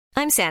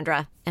I'm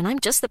Sandra, and I'm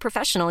just the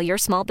professional your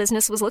small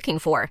business was looking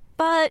for.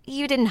 But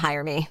you didn't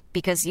hire me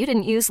because you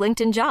didn't use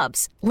LinkedIn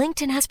Jobs.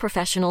 LinkedIn has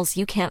professionals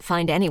you can't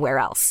find anywhere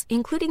else,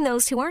 including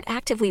those who aren't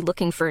actively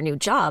looking for a new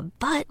job,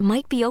 but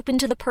might be open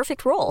to the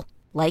perfect role,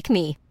 like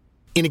me.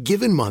 In a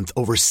given month,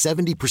 over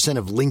 70%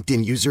 of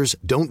LinkedIn users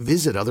don't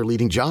visit other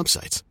leading job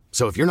sites.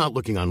 So if you're not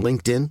looking on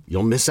LinkedIn,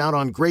 you'll miss out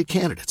on great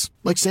candidates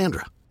like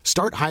Sandra.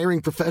 Start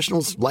hiring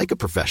professionals like a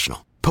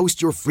professional.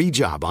 Post your free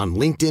job on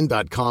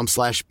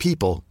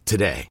linkedin.com/people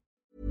today.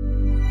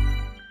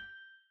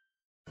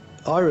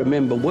 I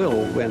remember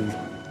well when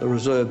the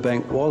Reserve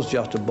Bank was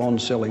just a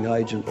bond-selling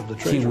agent of the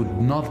Treasury. He would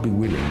not be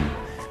willing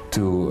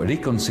to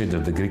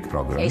reconsider the Greek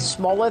program. A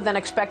smaller than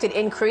expected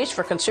increase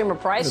for consumer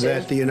prices.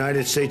 That the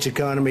United States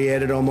economy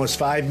added almost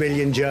 5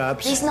 million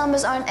jobs. These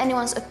numbers aren't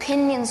anyone's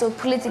opinions or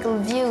political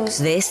views.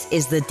 This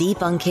is the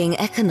Debunking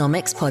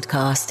Economics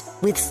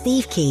Podcast with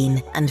Steve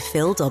Keen and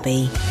Phil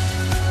Dobbie.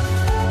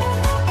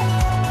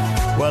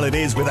 Well, it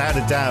is without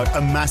a doubt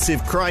a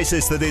massive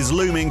crisis that is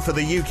looming for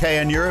the UK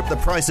and Europe. The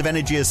price of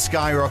energy is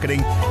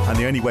skyrocketing, and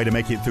the only way to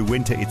make it through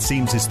winter, it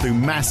seems, is through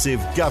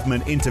massive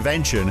government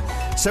intervention.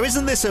 So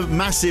isn't this a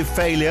massive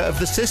failure of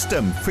the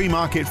system? Free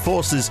market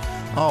forces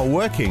are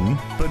working,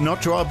 but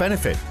not to our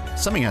benefit.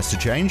 Something has to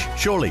change,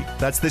 surely.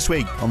 That's this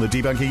week on the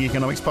Debunking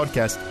Economics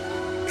Podcast.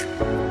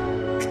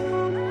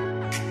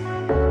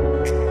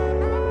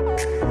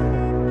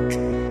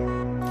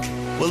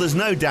 Well, there's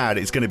no doubt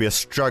it's going to be a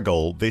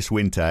struggle this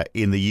winter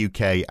in the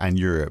UK and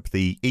Europe.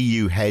 The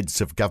EU heads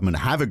of government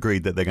have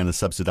agreed that they're going to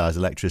subsidise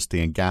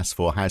electricity and gas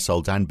for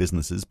households and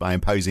businesses by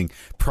imposing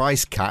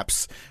price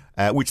caps,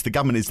 which the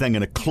government is then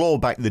going to claw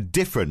back the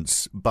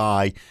difference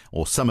by,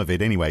 or some of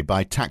it anyway,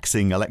 by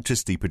taxing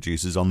electricity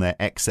producers on their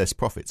excess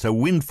profit. So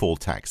windfall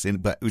tax,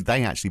 but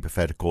they actually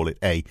prefer to call it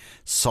a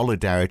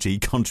solidarity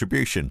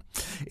contribution.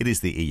 It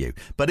is the EU.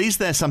 But is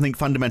there something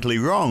fundamentally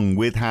wrong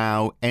with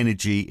how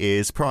energy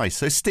is priced?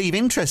 So, Steve,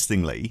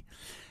 interestingly,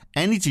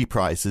 energy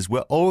prices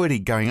were already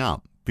going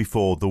up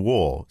before the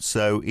war.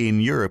 So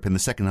in Europe, in the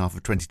second half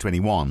of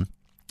 2021,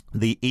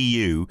 the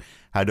EU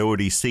had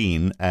already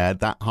seen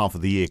that half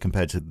of the year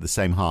compared to the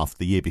same half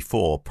the year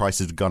before,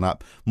 prices had gone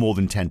up more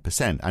than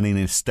 10%. And in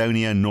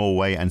Estonia,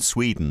 Norway and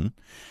Sweden,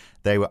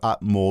 they were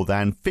up more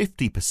than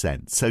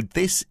 50%. So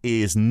this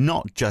is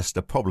not just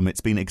a problem.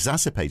 It's been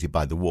exacerbated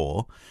by the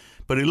war.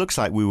 But it looks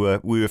like we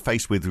were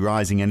faced with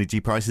rising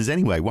energy prices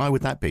anyway. Why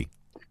would that be?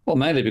 Well,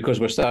 mainly because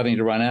we're starting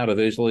to run out of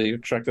easily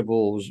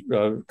extractable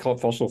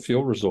fossil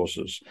fuel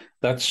resources.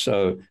 That's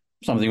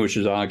something which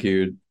is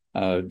argued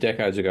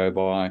decades ago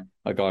by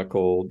a guy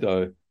called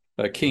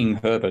King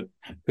Herbert,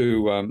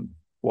 who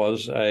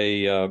was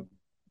a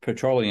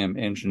petroleum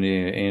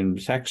engineer in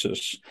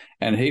Texas,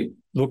 and he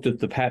looked at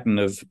the pattern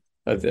of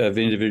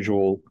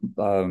individual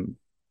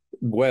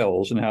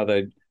wells and how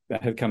they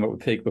had come up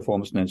with peak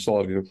performance and then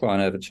slowly decline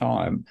over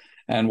time.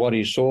 And what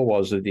he saw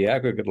was that the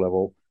aggregate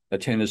level, a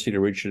tendency to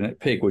reach a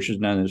peak, which is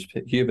known as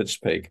Hubert's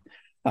peak,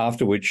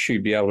 after which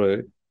you'd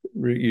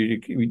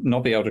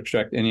not be able to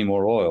extract any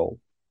more oil.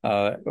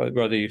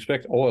 Rather, you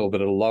expect oil,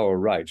 but at a lower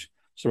rate.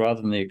 So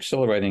rather than the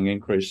accelerating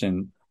increase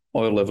in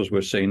oil levels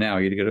we're seeing now,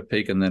 you'd get a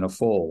peak and then a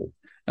fall.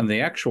 And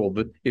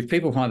but if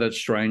people find that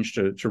strange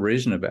to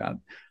reason about,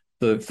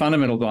 the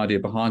fundamental idea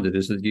behind it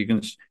is that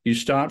you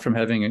start from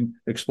having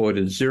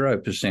exploited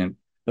 0%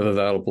 of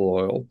available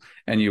oil,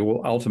 and you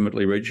will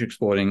ultimately reach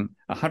exploiting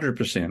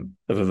 100%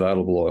 of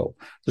available oil.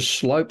 The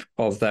slope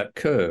of that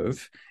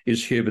curve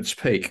is Hubert's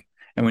peak.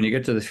 And when you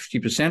get to the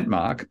 50%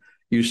 mark,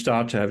 you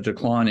start to have a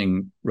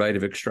declining rate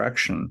of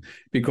extraction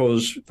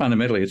because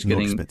fundamentally it's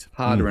getting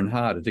harder and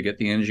harder to get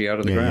the energy out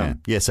of the ground.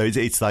 Yeah, so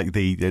it's like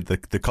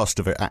the cost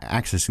of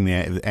accessing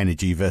the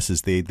energy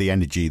versus the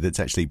energy that's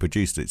actually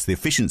produced. It's the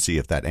efficiency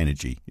of that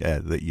energy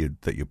that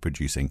you're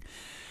producing.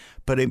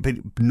 But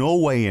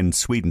Norway and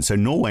Sweden, so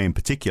Norway in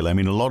particular, I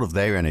mean, a lot of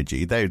their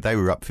energy, they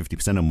were up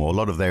 50% or more. A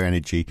lot of their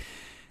energy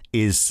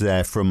is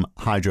from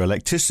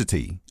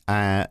hydroelectricity.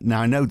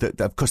 Now, I know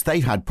that, of course,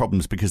 they've had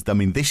problems because, I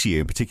mean, this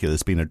year in particular,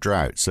 there's been a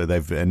drought. So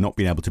they've not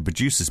been able to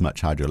produce as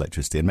much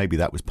hydroelectricity. And maybe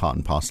that was part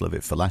and parcel of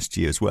it for last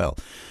year as well.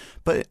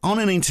 But on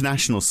an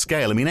international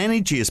scale, I mean,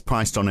 energy is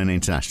priced on an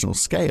international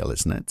scale,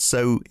 isn't it?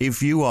 So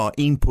if you are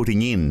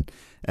inputting in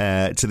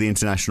to the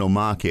international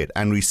market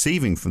and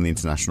receiving from the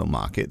international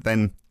market,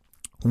 then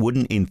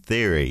wouldn't, in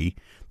theory,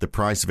 the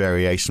price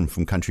variation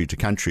from country to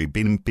country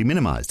be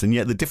minimised? And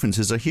yet the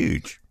differences are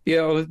huge.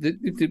 Yeah, well,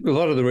 a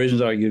lot of the reasons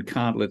are you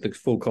can't let the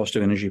full cost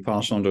of energy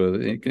pass on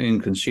to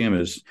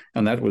consumers.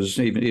 And that was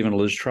even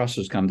Liz Truss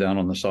has come down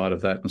on the side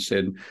of that and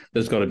said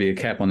there's got to be a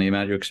cap on the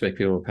amount you expect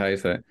people to pay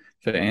for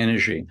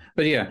energy.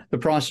 But yeah, the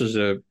prices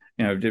are,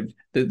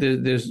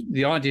 there's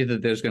the idea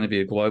that there's going to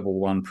be a global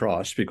one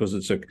price because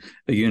it's a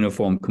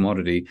uniform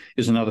commodity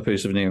is another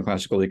piece of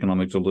neoclassical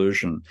economic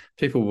delusion.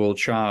 People will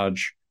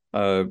charge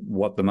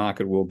what the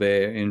market will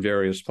bear in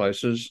various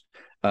places.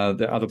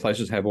 The other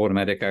places have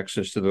automatic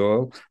access to the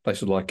oil.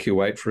 Places like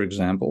Kuwait, for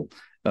example,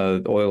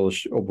 oil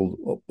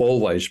will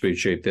always be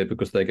cheap there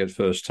because they get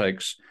first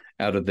takes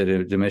out of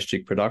their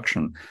domestic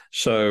production.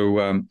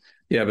 So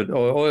Yeah, but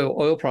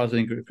oil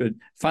prices could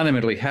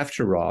fundamentally have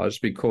to rise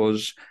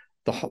because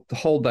the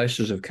whole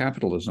basis of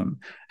capitalism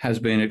has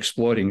been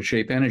exploiting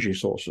cheap energy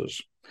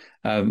sources.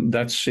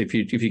 That's if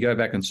you go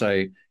back and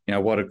say,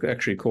 what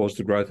actually caused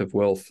the growth of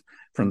wealth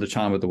from the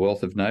time of the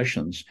wealth of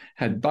nations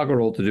had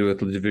bugger all to do with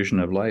the division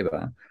of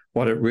labour.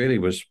 What it really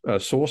was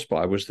sourced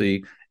by was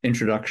the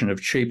introduction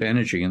of cheap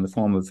energy in the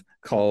form of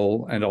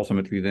coal and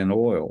ultimately then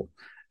oil.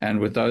 And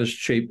with those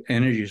cheap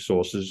energy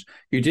sources,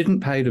 you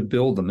didn't pay to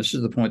build them. This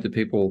is the point that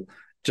people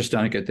just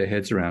don't get their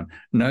heads around.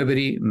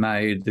 Nobody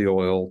made the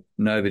oil.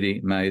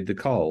 Nobody made the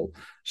coal.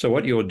 So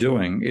what you're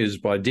doing is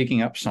by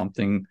digging up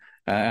something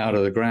out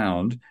of the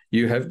ground,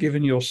 you have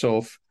given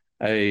yourself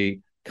a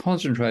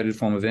concentrated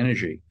form of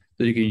energy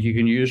that you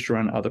can use to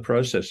run other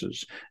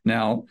processes.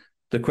 Now,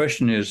 the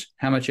question is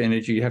how much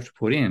energy you have to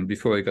put in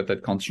before you got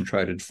that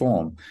concentrated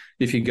form.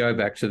 If you go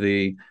back to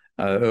the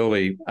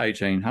early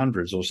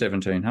 1800s or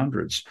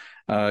 1700s,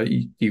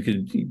 you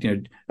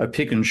could, a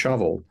pick and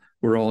shovel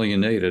were all you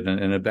needed,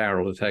 and a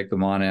barrel to take the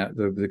mine out,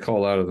 the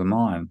coal out of the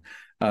mine.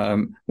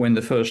 When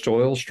the first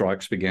oil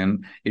strikes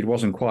began, it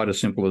wasn't quite as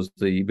simple as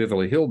the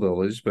Beverly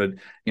Hillbillies, but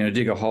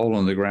dig a hole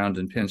in the ground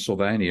in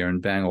Pennsylvania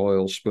and bang,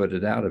 oil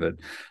spurted out of it.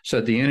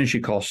 So the energy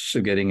costs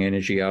of getting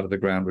energy out of the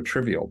ground were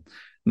trivial.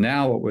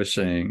 Now what we're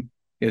seeing,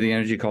 the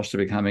energy costs are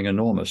becoming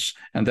enormous,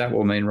 and that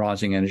will mean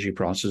rising energy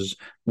prices,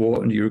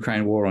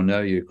 Ukraine war or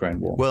no Ukraine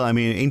war. Well, I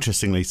mean,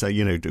 interestingly, so,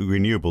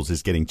 renewables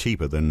is getting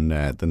cheaper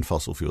than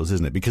fossil fuels,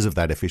 isn't it? Because of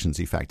that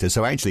efficiency factor.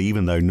 So actually,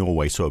 even though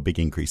Norway saw a big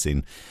increase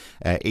in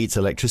its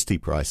electricity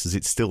prices,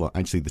 it's still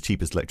actually the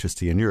cheapest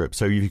electricity in Europe.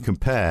 So if you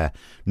compare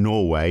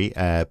Norway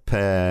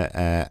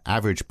per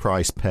average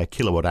price per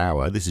kilowatt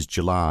hour, this is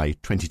July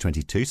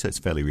 2022, so it's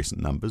fairly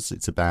recent numbers.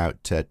 It's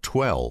about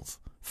 12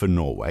 for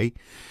Norway.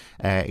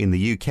 In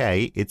the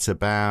UK, it's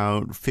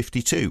about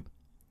 52.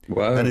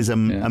 Wow. That is a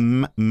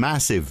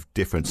massive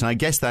difference. And I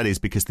guess that is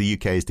because the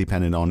UK is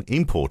dependent on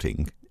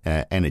importing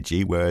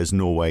energy, whereas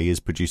Norway is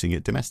producing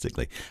it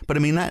domestically. But I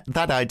mean,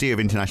 that idea of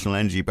international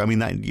energy, I mean,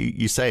 that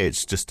you say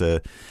it's just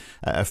a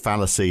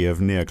fallacy of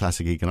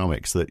neoclassic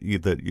economics that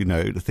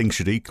things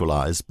should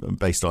equalize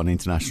based on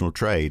international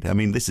trade. I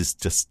mean, this is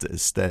just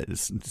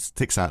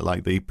sticks out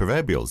like the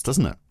proverbials,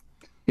 doesn't it?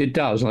 It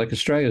does. Like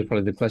Australia is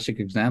probably the classic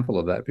example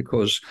of that,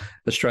 because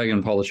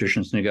Australian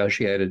politicians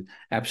negotiated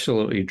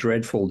absolutely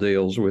dreadful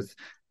deals with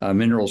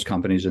minerals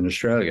companies in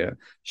Australia,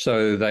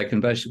 so they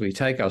can basically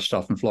take our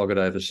stuff and flog it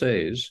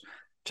overseas,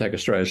 take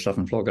Australia's stuff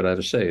and flog it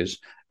overseas,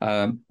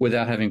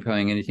 without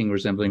paying anything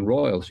resembling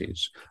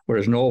royalties.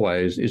 Whereas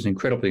Norway is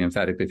incredibly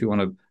emphatic. If you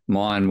want to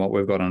mine what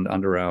we've got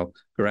under our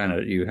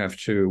granite, you have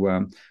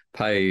to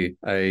pay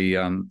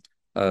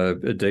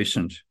a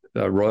decent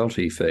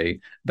royalty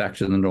fee back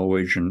to the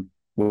Norwegian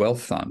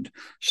wealth fund.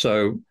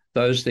 So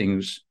those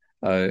things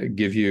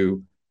give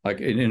you,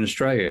 like in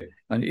Australia,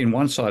 and in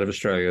one side of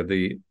Australia,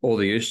 all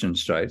the eastern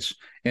states,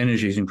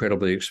 energy is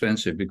incredibly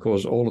expensive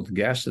because all of the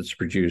gas that's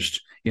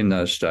produced in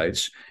those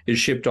states is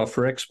shipped off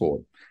for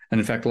export. And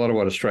in fact, a lot of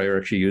what Australia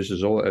actually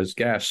uses as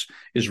gas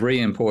is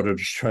re-imported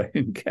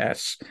Australian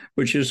gas,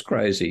 which is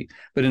crazy.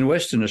 But in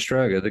Western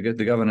Australia, the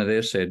governor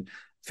there said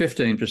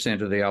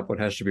 15% of the output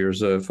has to be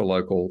reserved for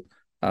local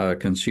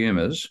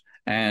consumers,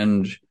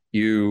 and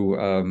there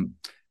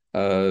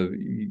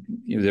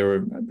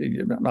are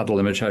other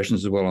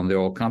limitations as well on the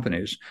oil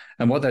companies.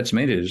 And what that's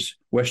meant is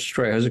West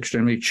Australia has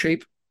extremely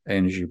cheap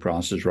energy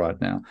prices right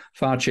now,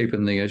 far cheaper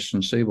than the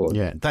eastern seaboard.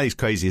 Yeah, that is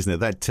crazy, isn't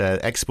it? That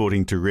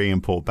exporting to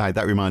re-import back,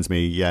 that reminds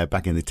me,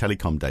 back in the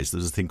telecom days, there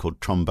was a thing called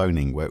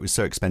tromboning, where it was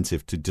so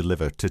expensive to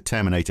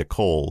terminate a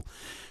call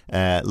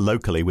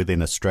locally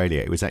within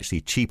Australia. It was actually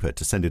cheaper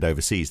to send it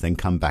overseas, then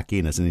come back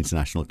in as an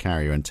international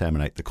carrier and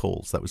terminate the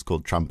calls. That was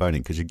called tromboning,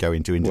 because you go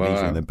into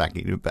Indonesia and then back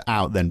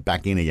out, then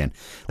back in again.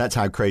 That's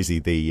how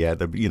crazy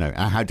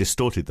how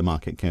distorted the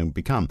market can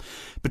become.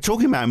 But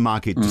talking about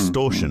market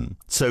distortion,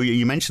 so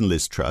you mentioned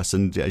Liz Truss,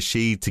 and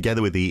she,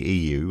 together with the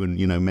EU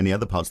and many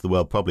other parts of the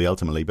world, probably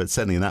ultimately, but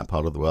certainly in that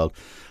part of the world,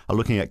 are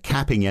looking at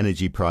capping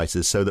energy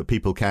prices so that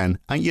people can,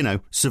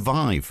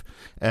 survive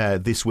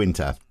this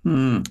winter.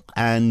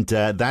 And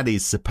that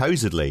is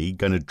supposedly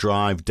going to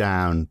drive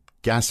down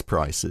gas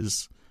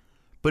prices.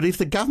 But if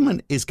the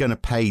government is going to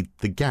pay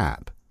the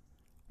gap,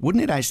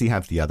 wouldn't it actually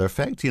have the other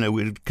effect?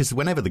 Because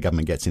whenever the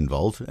government gets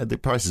involved, the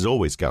prices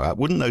always go up.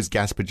 Wouldn't those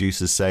gas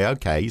producers say,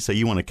 okay, so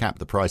you want to cap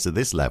the price at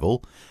this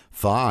level?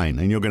 Fine.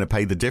 And you're going to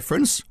pay the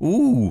difference?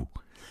 Ooh.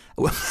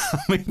 I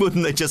mean,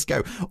 wouldn't they just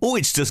go, oh,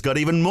 it's just got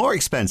even more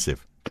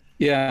expensive?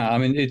 Yeah, I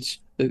mean,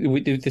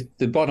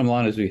 the bottom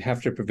line is we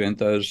have to prevent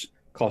those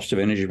costs of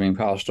energy being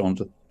passed on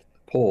to the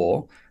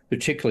poor,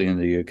 particularly in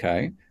the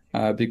UK,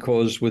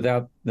 because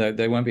without that,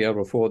 they won't be able to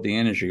afford the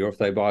energy, or if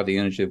they buy the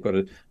energy, they've got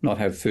to not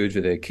have food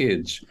for their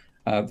kids.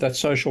 That's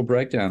social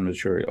breakdown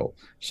material.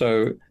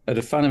 So at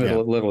a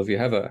fundamental level, if you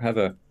have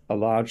a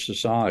large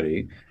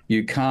society,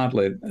 you can't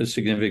let a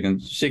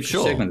significant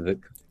segment of it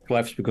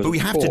collapsed because. But we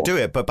have to poor. do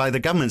it. But by the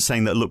government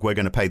saying that, look, we're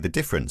going to pay the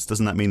difference,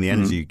 doesn't that mean the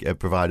energy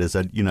providers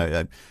are,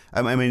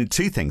 I mean,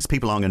 two things.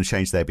 People aren't going to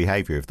change their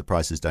behaviour if the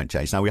prices don't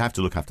change. Now, we have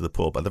to look after the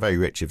poor, but the very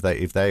rich, if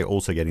they're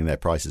also getting their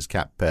prices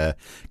capped per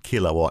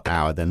kilowatt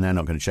hour, then they're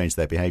not going to change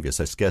their behaviour.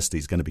 So scarcity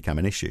is going to become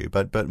an issue.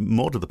 But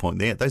more to the point,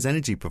 those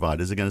energy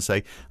providers are going to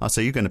say,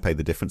 so you're going to pay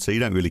the difference. So you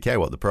don't really care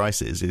what the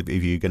price is. If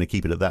you're going to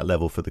keep it at that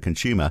level for the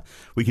consumer,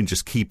 we can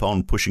just keep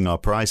on pushing our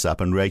price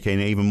up and rake in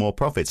even more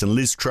profits. And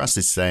Liz Truss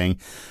is saying,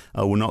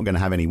 we're not going to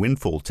have any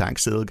windfall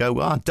tax. It'll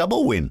go,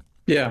 double win.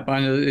 Yeah,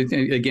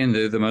 again,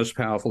 they're the most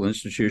powerful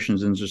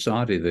institutions in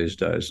society these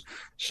days.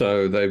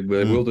 So they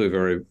will do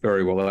very,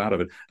 very well out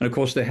of it. And of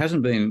course, there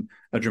hasn't been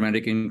a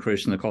dramatic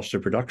increase in the cost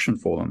of production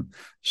for them.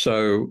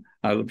 So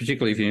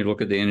particularly if you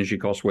look at the energy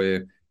costs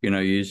where,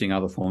 you're using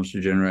other forms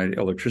to generate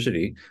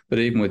electricity, but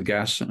even with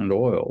gas and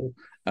oil,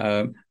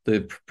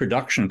 the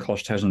production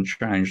cost hasn't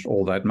changed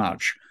all that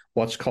much.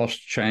 What's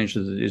cost changed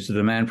is the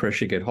demand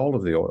pressure to get hold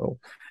of the oil.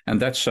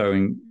 And that's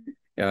so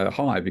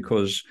high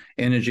because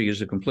energy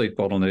is a complete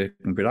bottleneck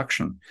in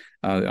production.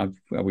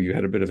 You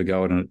had a bit of a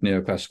go at a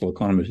neoclassical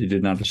economist who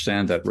didn't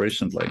understand that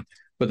recently.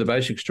 But the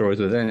basic story is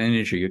that without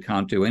energy, you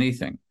can't do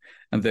anything.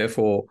 And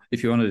therefore,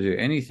 if you want to do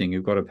anything,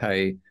 you've got to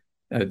pay.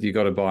 You've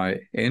got to buy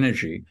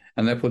energy,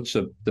 and that puts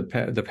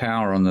the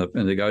power on the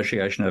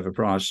negotiation over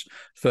price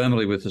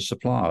firmly with the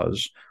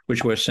suppliers,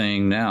 which we're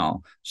seeing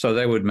now. So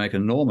they would make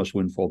enormous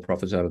windfall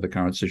profits out of the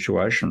current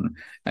situation,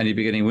 and you'd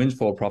be getting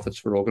windfall profits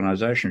for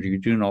organisations you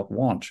do not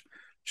want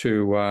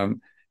to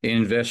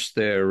invest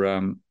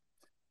their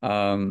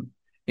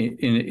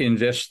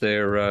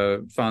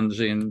funds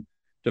in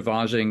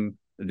devising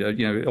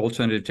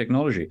alternative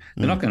technology.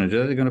 They're not going to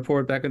do it. They're going to pour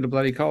it back into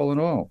bloody coal and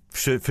oil.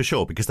 For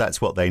sure, because that's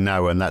what they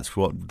know and that's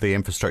what the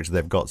infrastructure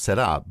they've got set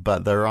up.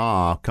 But there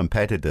are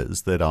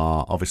competitors that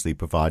are obviously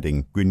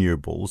providing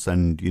renewables,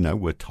 and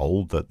we're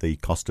told that the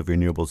cost of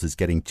renewables is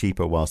getting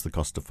cheaper whilst the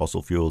cost of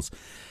fossil fuels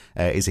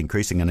is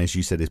increasing, and as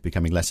you said, is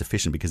becoming less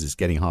efficient because it's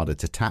getting harder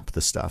to tap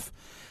the stuff.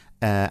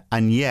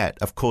 And yet,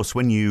 of course,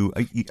 when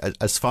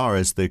as far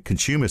as the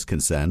consumer's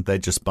concerned, they're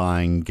just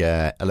buying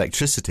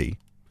electricity.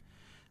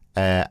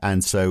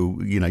 And so,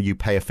 you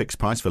pay a fixed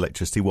price for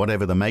electricity,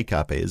 whatever the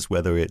makeup is,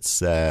 whether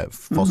it's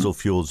fossil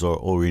fuels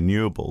or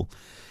renewable.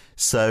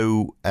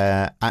 So,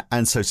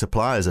 and so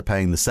suppliers are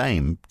paying the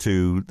same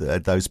to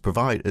those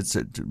providers.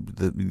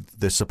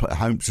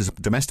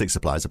 Domestic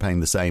suppliers are paying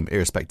the same,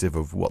 irrespective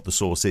of what the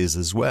source is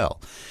as well.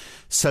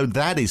 So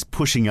that is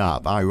pushing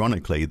up,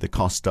 ironically, the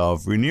cost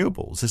of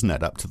renewables, isn't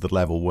it, up to the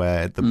level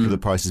where the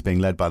price is being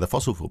led by the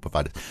fossil fuel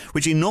providers,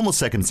 which in normal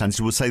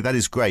circumstances would say that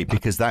is great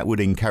because that would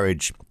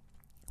encourage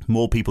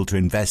more people to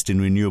invest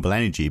in renewable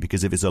energy,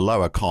 because if it's a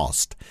lower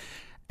cost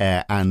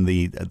and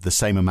the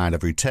same amount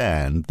of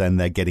return, then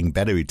they're getting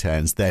better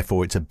returns.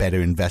 Therefore, it's a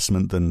better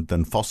investment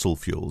than fossil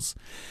fuels.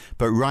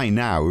 But right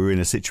now, we're in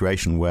a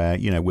situation where,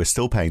 we're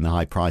still paying the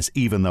high price,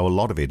 even though a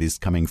lot of it is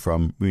coming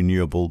from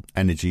renewable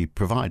energy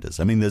providers.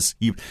 I mean,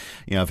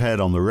 I've heard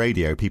on the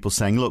radio people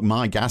saying, look,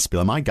 my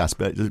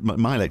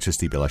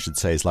electricity bill, I should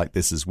say, is like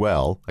this as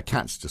well. A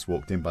cat's just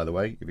walked in, by the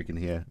way, if you can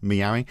hear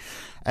meowing.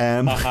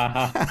 Ever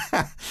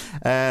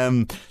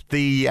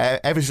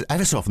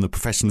so often the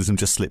professionalism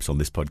just slips on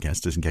this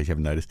podcast, just in case you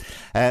haven't noticed.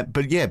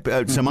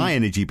 So my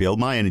energy bill,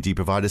 my energy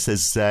provider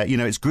says,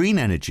 it's green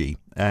energy.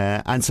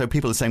 And so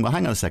people are saying, well,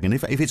 hang on a second,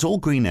 if it's all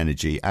green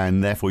energy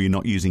and therefore you're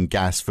not using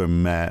gas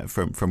from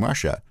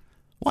Russia,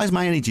 why is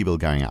my energy bill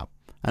going up?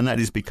 And that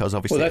is because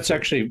obviously... Well,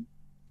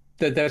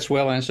 that's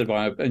well answered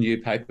by a new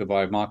paper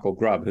by Michael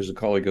Grubb, who's a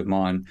colleague of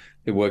mine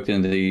who worked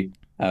in the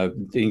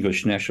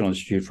English National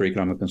Institute for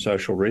Economic and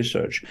Social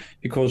Research,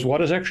 because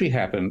what has actually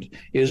happened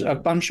is a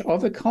bunch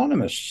of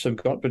economists have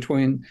got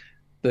between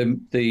the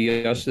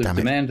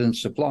demand and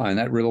supply in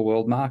that real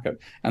world market,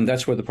 and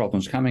that's where the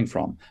problem's coming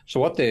from. So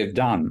what they've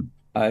done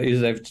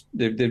is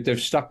they've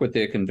stuck with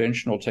their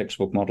conventional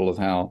textbook model of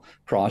how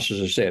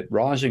prices are set: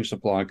 rising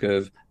supply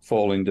curve,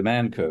 falling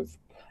demand curve.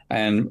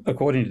 And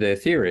according to their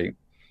theory,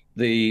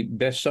 the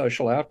best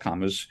social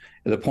outcome is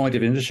the point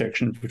of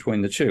intersection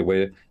between the two,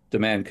 where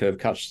demand curve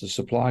cuts the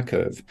supply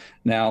curve.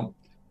 Now,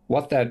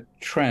 what that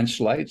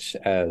translates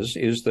as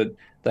is that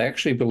they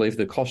actually believe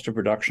the cost of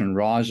production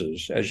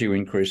rises as you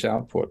increase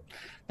output.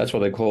 That's what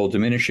they call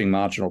diminishing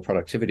marginal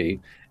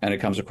productivity, and it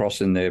comes across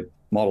in their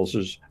models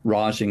as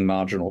rising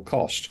marginal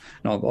cost.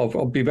 Now,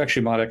 we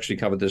might actually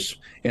cover this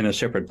in a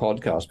separate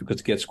podcast because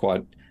it gets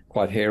quite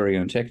hairy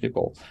and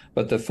technical.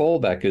 But the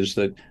fallback is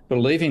that,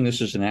 believing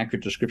this is an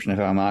accurate description of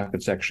how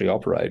markets actually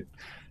operate,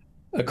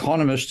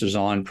 economists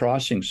design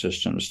pricing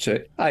systems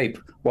to ape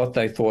what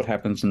they thought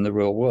happens in the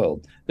real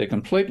world. They're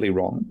completely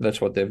wrong.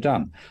 That's what they've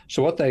done.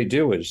 So what they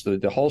do is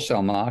the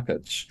wholesale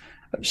markets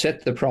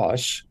set the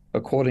price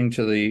according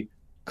to the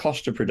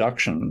cost of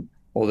production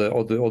or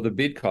the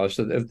bid cost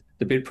of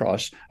the bid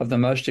price of the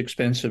most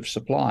expensive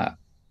supplier.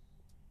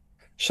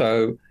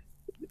 So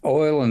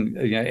oil and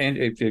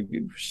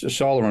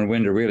solar and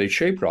wind are really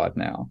cheap right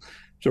now.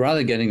 So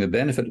rather than getting the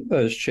benefit of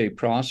those cheap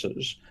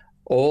prices,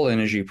 all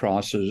energy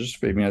prices,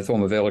 in the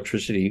form of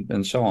electricity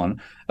and so on,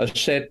 are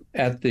set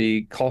at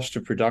the cost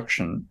of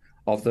production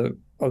of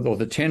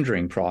the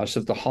tendering price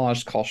of the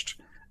highest cost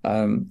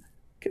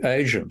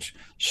agent.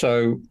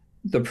 So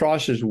the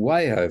price is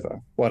way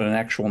over what an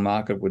actual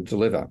market would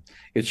deliver.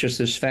 It's just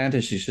this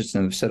fantasy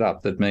system set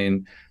up that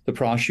mean the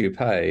price you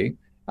pay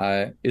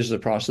is the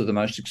price of the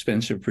most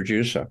expensive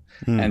producer.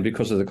 And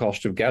because of the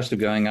cost of gas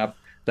going up,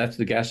 that's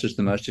the gas is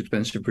the most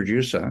expensive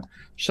producer.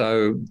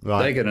 So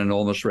they get an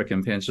enormous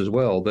recompense as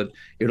well. But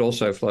it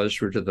also flows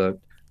through to the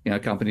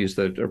companies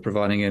that are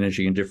providing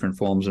energy in different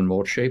forms and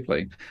more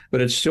cheaply.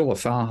 But it's still a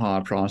far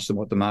higher price than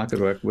what the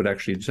market would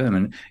actually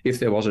determine if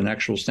there was an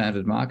actual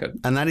standard market.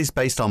 And that is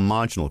based on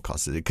marginal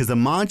costs, because the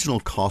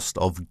marginal cost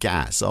of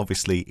gas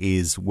obviously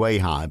is way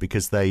higher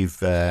because they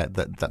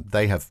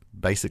have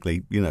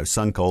basically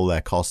sunk all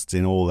their costs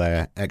in all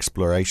their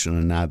exploration,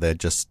 and now they're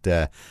just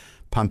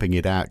pumping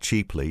it out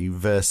cheaply,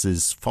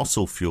 versus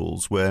fossil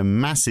fuels where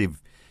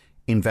massive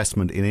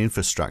investment in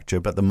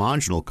infrastructure, but the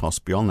marginal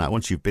cost beyond that,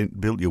 once you've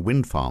built your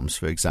wind farms,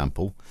 for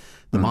example,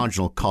 the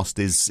marginal cost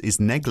is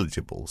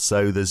negligible.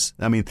 So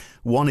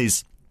one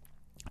is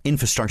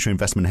infrastructure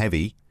investment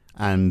heavy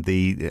and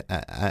the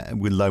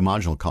with low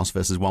marginal cost,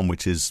 versus one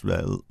which is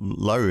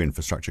lower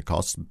infrastructure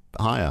cost,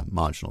 higher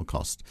marginal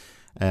cost.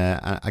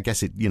 I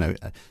guess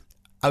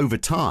over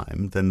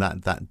time, then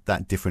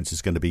that difference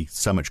is going to be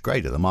so much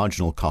greater. The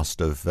marginal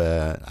cost of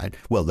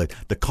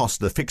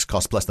the fixed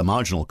cost plus the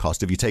marginal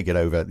cost, if you take it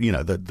over,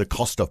 the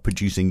cost of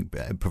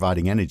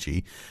providing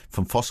energy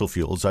from fossil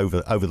fuels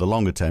over the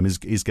longer term is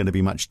going to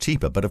be much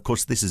cheaper. But of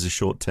course, this is a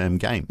short term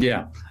game.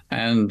 Yeah,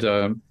 and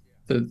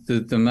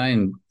the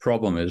main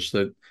problem is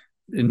that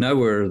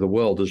nowhere in the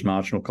world does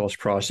marginal cost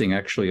pricing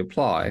actually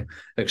apply,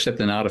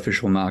 except in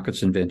artificial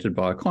markets invented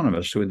by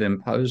economists who would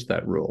impose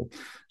that rule.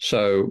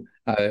 So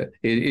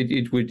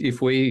it would,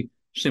 if we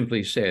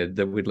simply said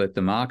that we'd let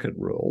the market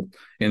rule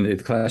in the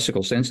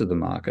classical sense of the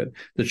market,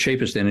 the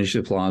cheapest energy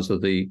suppliers are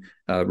the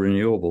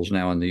renewables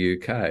now in the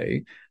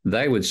UK.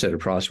 They would set a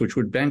price which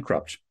would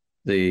bankrupt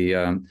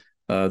the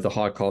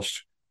high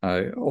cost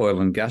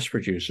oil and gas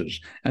producers.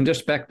 And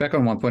just back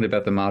on one point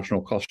about the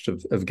marginal cost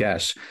of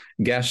gas.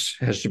 Gas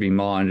has to be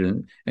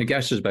mined, and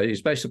gas is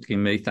basically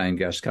methane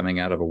gas coming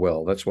out of a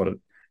well. That's what it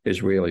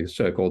is really,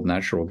 so-called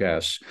natural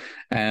gas.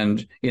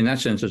 And in that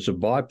sense, it's a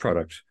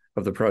byproduct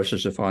of the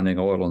process of finding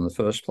oil in the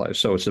first place.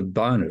 So it's a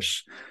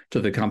bonus to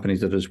the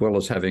companies that, as well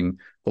as having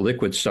the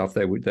liquid stuff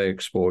they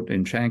export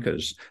in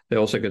tankers, they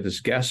also get this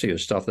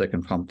gaseous stuff they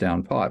can pump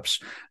down pipes.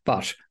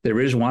 But there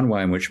is one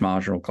way in which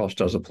marginal cost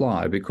does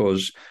apply,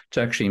 because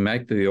to actually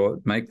make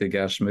the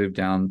gas move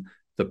down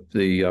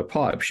the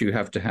pipes, you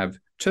have to have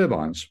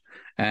turbines.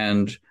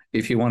 And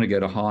if you want to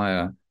get a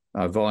higher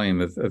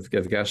volume of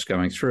gas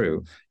going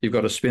through, you've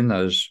got to spin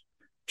those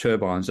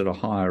turbines at a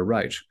higher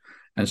rate.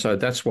 And so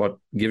that's what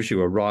gives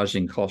you a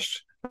rising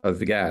cost of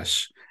the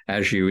gas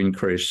as you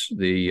increase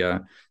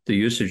the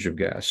usage of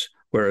gas.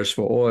 Whereas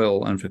for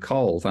oil and for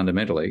coal,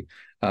 fundamentally,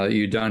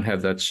 you don't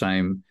have that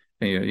same,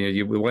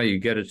 the way you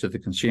get it to the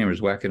consumer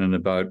is whack it in a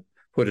boat,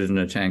 put it in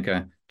a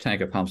tanker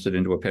pumps it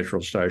into a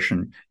petrol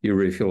station, you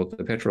refuel at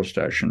the petrol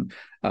station.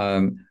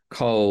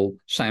 Coal,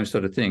 same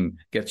sort of thing,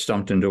 gets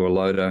dumped into a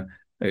loader,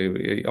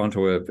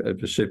 onto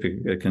a super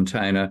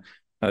container,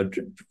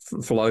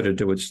 floated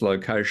to its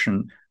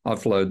location,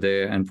 offload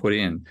there and put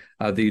in.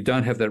 You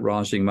don't have that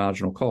rising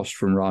marginal cost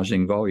from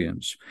rising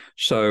volumes.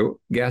 So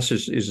gas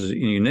is a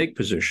unique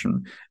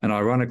position, and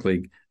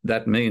ironically,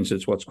 that means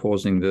it's what's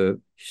causing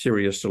the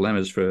serious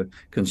dilemmas for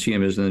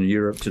consumers in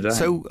Europe today.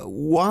 So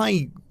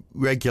why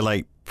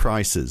regulate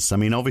prices? I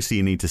mean, obviously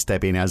you need to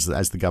step in as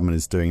the government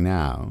is doing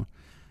now.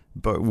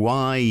 But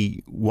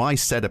why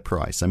set a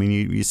price? I mean,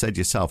 you said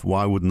yourself,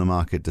 why wouldn't the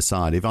market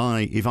decide? If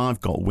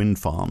I've got wind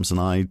farms and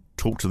I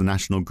talk to the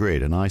national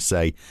grid and I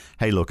say,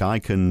 hey, look, I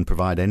can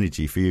provide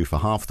energy for you for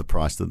half the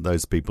price that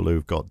those people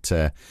who've got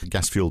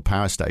gas-fueled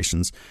power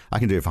stations, I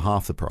can do it for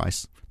half the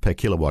price per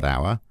kilowatt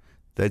hour.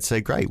 They'd say,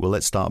 great, well,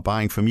 let's start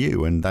buying from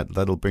you, and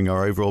that'll bring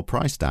our overall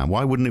price down.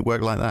 Why wouldn't it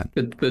work like that?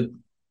 But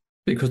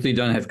because they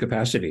don't have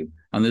capacity.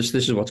 And this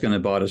is what's going to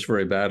bite us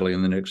very badly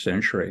in the next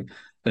century.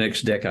 The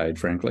next decade,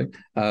 frankly.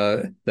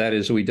 That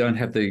is, we don't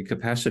have the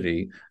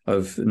capacity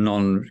of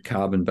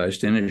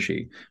non-carbon-based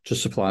energy to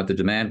supply the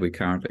demand we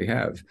currently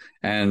have.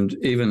 And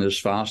even as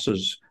fast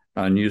as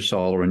new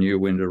solar and new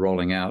wind are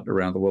rolling out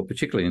around the world,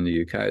 particularly in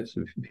the UK, it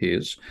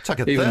appears. It's like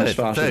a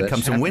third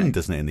comes from wind,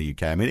 doesn't it, in the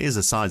UK? I mean, it is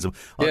a size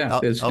of... Yeah,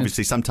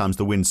 obviously, sometimes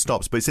the wind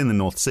stops, but it's in the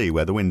North Sea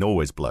where the wind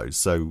always blows.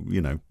 So,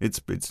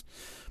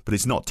 but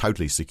it's not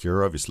totally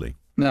secure, obviously.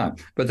 No,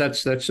 but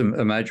that's a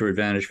major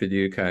advantage for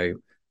the UK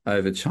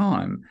over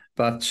time.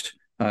 But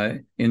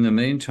in the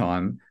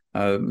meantime,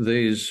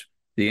 the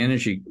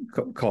energy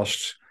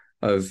costs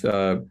of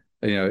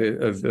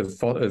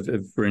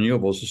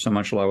renewables are so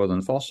much lower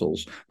than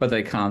fossils, but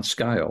they can't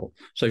scale.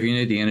 So if you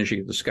need the energy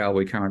at the scale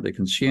we currently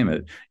consume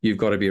it, you've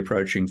got to be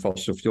approaching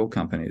fossil fuel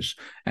companies.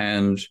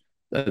 And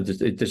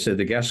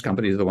the gas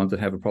companies are the ones that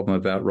have a problem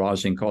about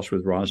rising costs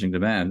with rising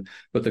demand.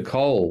 But the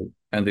coal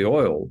and the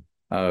oil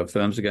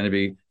firms are going to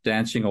be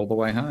dancing all the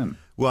way home.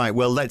 Right.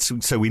 Well,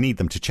 so we need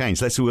them to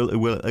change.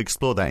 We'll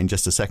explore that in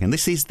just a second.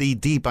 This is the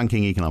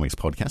Debunking Economics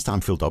podcast.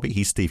 I'm Phil Dobbie.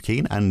 He's Steve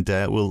Keen, and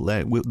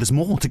there's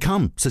more to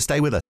come. So stay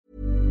with us.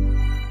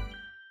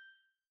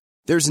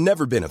 There's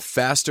never been a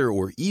faster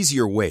or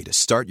easier way to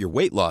start your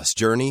weight loss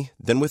journey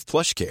than with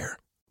PlushCare.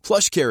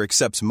 PlushCare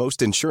accepts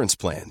most insurance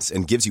plans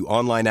and gives you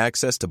online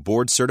access to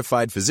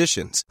board-certified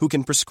physicians who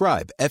can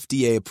prescribe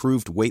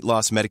FDA-approved weight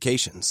loss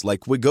medications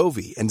like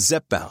Wegovy and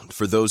Zepbound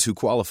for those who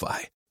qualify.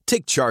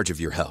 Take charge of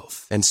your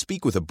health and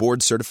speak with a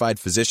board-certified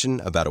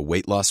physician about a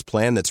weight loss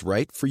plan that's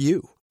right for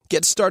you.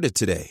 Get started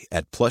today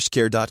at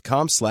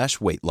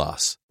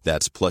plushcare.com/weight-loss.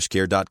 That's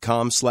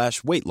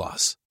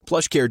plushcare.com/weight-loss.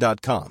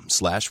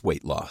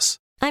 plushcare.com/weight-loss.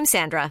 I'm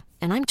Sandra,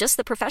 and I'm just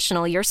the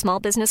professional your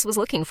small business was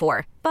looking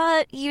for.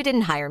 But you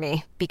didn't hire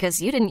me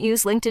because you didn't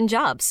use LinkedIn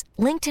Jobs.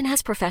 LinkedIn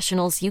has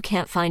professionals you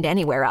can't find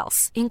anywhere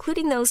else,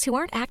 including those who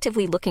aren't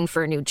actively looking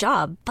for a new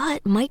job,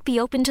 but might be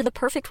open to the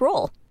perfect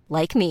role,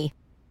 like me.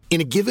 In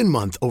a given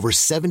month, over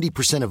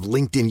 70% of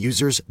LinkedIn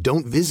users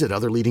don't visit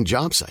other leading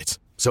job sites.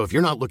 So if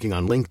you're not looking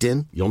on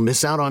LinkedIn, you'll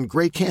miss out on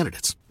great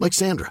candidates like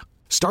Sandra.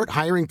 Start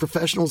hiring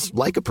professionals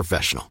like a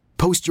professional.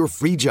 Post your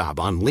free job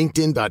on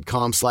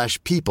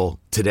linkedin.com/people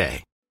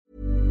today.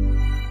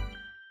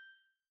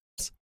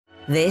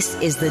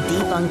 This is the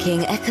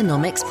Debunking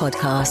Economics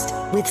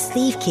podcast with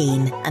Steve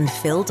Keen and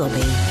Phil Dobbie.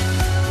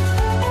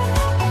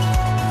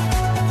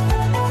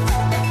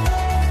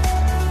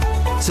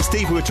 So,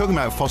 Steve, we were talking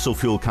about fossil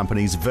fuel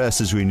companies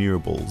versus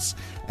renewables,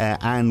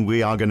 and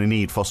we are going to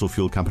need fossil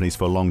fuel companies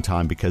for a long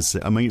time because,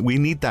 I mean, we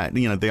need that,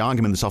 the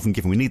argument that's often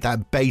given, we need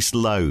that base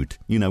load.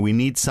 We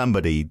need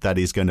somebody that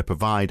is going to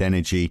provide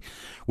energy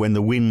when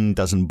the wind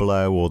doesn't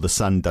blow or the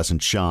sun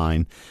doesn't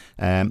shine.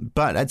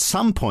 But at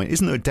some point,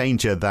 isn't there a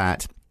danger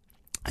that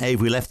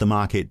if we left the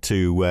market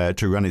to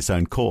run its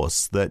own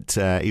course, that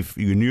if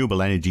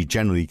renewable energy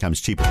generally becomes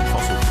cheaper than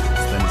fossil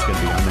fuels, then it's going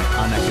to be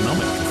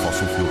uneconomic for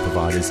fossil fuel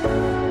providers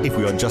if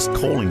we are just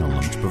calling on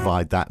them to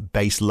provide that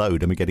base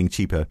load and we're getting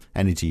cheaper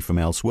energy from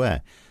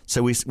elsewhere.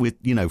 So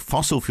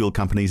fossil fuel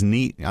companies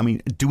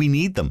do we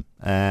need them?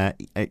 And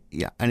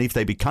if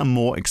they become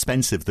more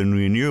expensive than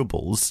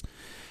renewables,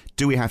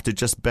 do we have to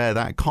just bear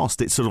that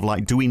cost? It's sort of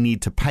like, do we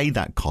need to pay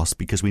that cost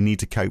because we need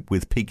to cope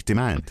with peak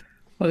demand?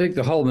 I think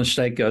the whole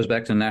mistake goes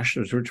back to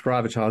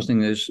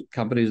privatising these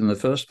companies in the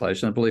first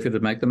place and a belief it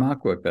would make the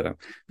market work better.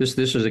 This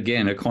is,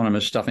 again,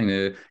 economists stuffing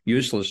their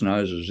useless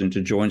noses into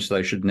joints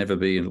they should never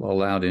be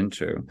allowed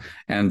into.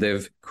 And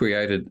they've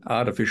created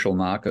artificial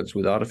markets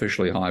with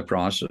artificially high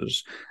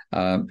prices,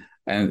 and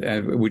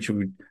which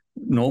would,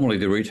 normally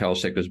the retail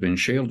sector has been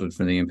shielded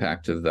from the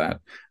impact of that.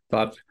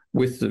 But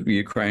with the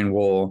Ukraine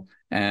war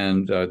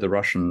and the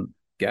Russian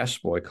gas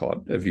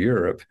boycott of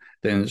Europe,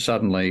 then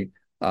suddenly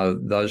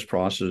those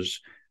prices,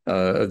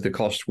 the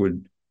cost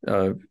would,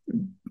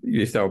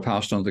 if they were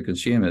passed on to the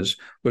consumers,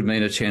 would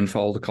mean a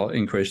tenfold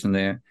increase in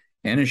their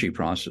energy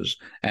prices.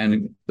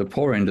 And the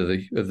poor end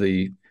of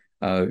the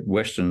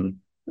Western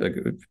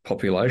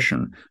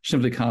population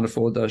simply can't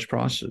afford those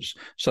prices.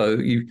 So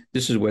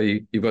this is where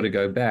you've got to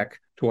go back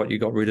to what you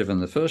got rid of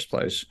in the first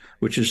place,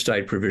 which is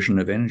state provision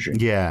of energy.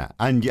 Yeah,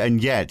 and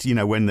yet,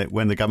 when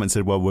the government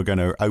said, well, we're going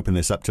to open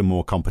this up to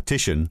more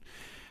competition,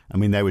 I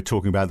mean, they were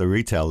talking about the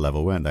retail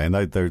level, weren't they? And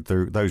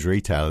those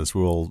retailers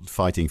were all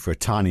fighting for a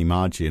tiny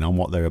margin on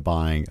what they were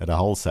buying at a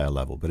wholesale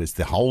level. But it's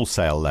the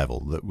wholesale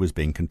level that was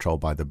being controlled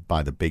by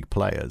the big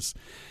players.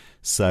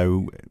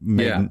 So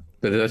but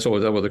that's what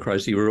the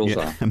crazy rules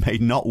are. It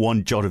made not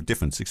one jot of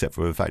difference, except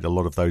for the fact a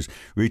lot of those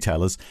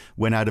retailers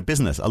went out of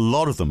business. A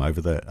lot of them over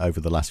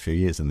the last few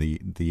years in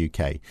the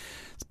UK.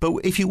 But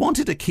if you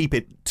wanted to keep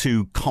it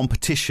to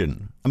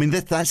competition, I mean,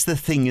 that's the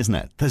thing, isn't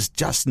it? There's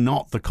just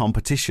not the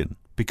competition.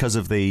 Because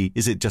of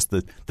is it just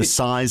the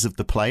size of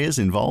the players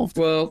involved?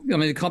 Well, I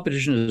mean, the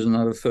competition is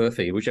another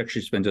furphy, which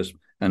actually spent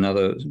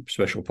another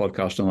special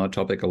podcast on that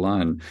topic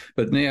alone.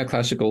 But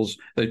neoclassicals,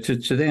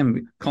 to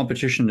them,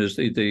 competition is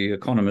the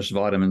economist's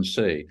vitamin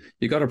C.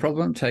 You got a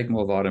problem? Take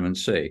more vitamin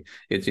C.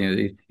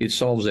 It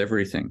solves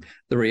everything.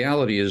 The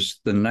reality is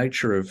the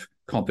nature of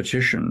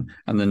competition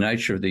and the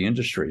nature of the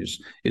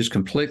industries is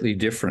completely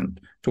different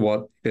to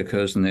what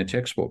occurs in their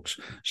textbooks.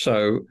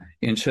 So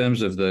in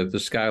terms of the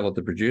scale of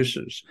the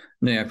producers,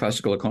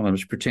 neoclassical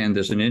economists pretend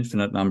there's an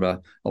infinite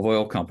number of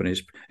oil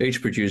companies,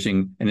 each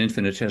producing an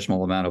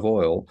infinitesimal amount of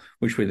oil,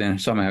 which we then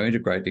somehow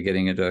integrate to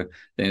getting into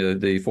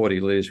the 40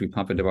 litres we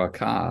pump into our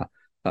car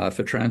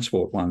for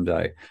transport one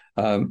day.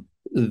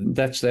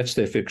 That's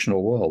their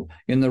fictional world.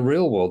 In the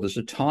real world, there's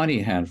a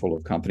tiny handful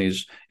of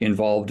companies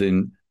involved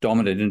in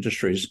dominant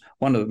industries.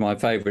 One of my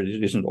favorite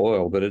isn't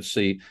oil, but it's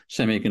the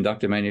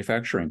semiconductor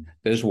manufacturing.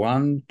 There's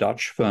one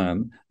Dutch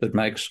firm that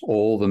makes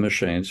all the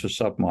machines for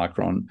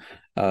submicron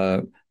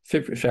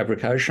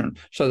fabrication.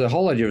 So the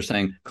whole idea of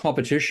saying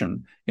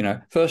competition,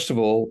 first of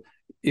all,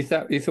 if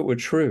it were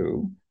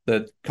true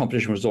that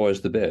competition was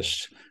always the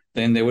best,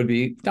 then there would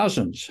be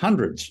dozens,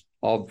 hundreds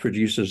of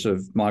producers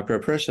of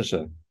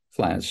microprocessor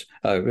plants,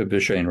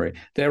 machinery.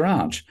 There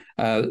aren't.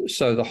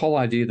 So the whole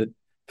idea that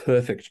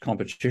perfect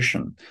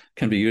competition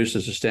can be used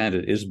as a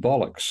standard is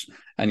bollocks.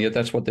 And yet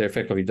that's what they're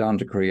effectively done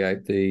to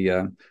create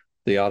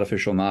the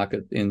artificial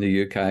market in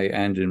the UK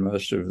and in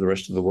most of the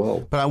rest of the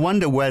world. But I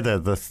wonder whether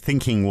the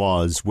thinking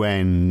was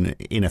when,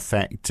 in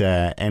effect,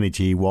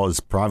 energy was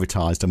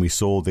privatised and we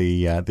saw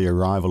the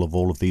arrival of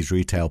all of these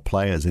retail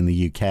players in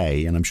the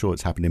UK, and I'm sure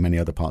it's happened in many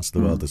other parts of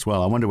the world as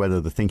well. I wonder whether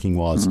the thinking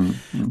was,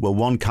 well,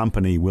 one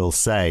company will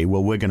say,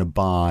 well, we're going to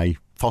buy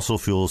fossil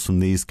fuels from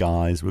these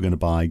guys, we're going to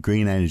buy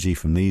green energy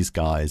from these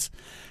guys,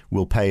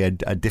 we'll pay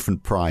a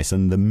different price,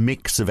 and the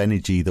mix of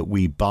energy that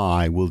we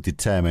buy will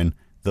determine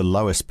the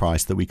lowest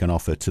price that we can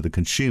offer to the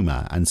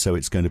consumer. And so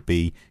it's going to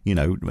be,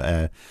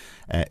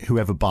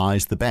 whoever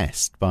buys the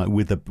best, but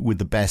with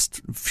the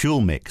best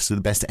fuel mix,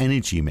 the best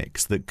energy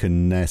mix that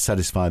can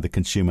satisfy the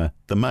consumer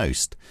the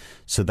most.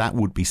 So that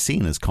would be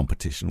seen as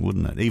competition,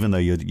 wouldn't it? Even though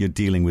you're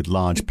dealing with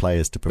large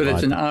players to provide. But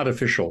it's an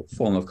artificial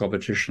form of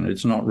competition.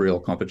 It's not real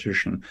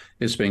competition.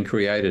 It's been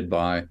created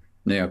by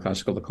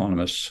neoclassical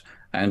economists,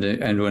 and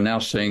we're now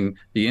seeing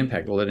the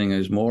impact of letting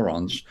these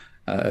morons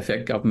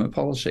affect government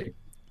policy.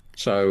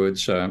 So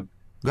it's right,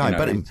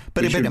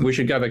 we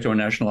should go back to a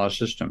nationalised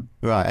system.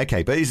 Right,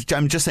 okay, but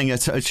I'm just saying,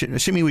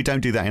 assuming we don't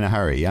do that in a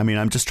hurry. I mean,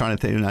 I'm just trying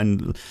to think,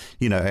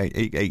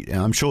 and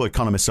I'm sure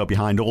economists are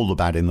behind all the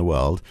bad in the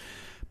world.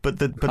 But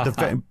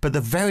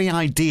the very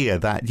idea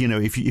that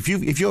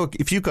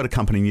if you've got a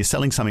company and you're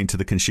selling something to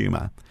the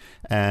consumer,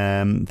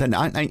 then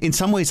in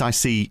some ways I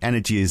see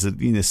energy as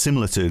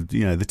similar to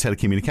the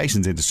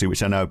telecommunications industry,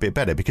 which I know a bit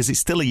better because it's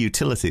still a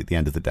utility at the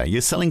end of the day.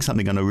 You're selling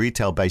something on a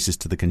retail basis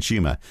to the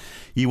consumer.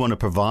 You want to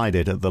provide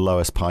it at the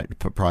lowest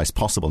price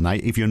possible. Now,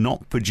 if you're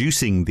not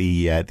producing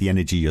the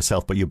energy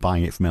yourself, but you're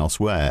buying it from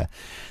elsewhere,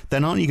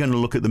 then aren't you going to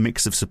look at the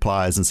mix of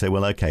suppliers and say,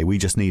 well, okay, we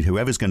just need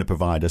whoever's going to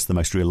provide us the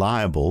most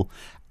reliable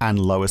and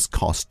lowest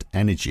cost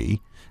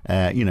energy,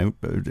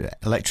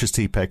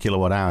 electricity per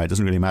kilowatt hour. It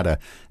doesn't really matter.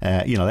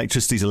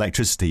 Electricity is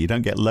electricity. You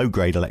don't get low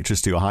grade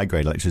electricity or high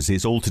grade electricity.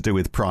 It's all to do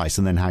with price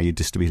and then how you're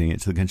distributing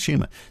it to the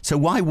consumer. So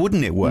why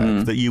wouldn't it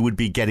work that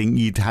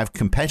you'd have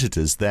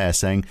competitors there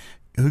saying,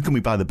 who can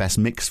we buy the best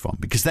mix from?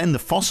 Because then the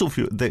fossil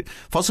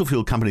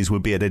fuel companies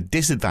would be at a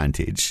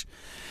disadvantage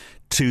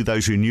to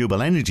those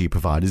renewable energy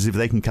providers if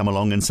they can come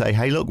along and say,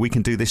 hey, look, we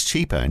can do this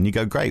cheaper. And you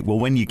go, great. Well,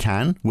 when you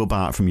can, we'll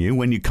buy it from you.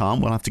 When you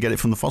can't, we'll have to get it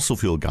from the fossil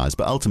fuel guys.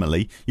 But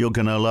ultimately, you're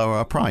going to lower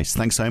our price.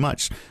 Thanks so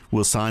much.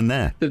 We'll sign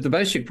there. The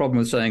basic problem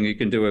with saying you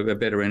can do a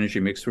better energy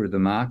mix through the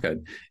market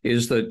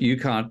is that you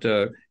can't,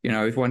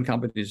 if one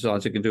company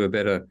decides it can do a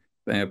better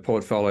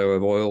portfolio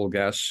of oil,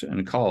 gas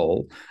and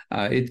coal,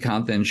 it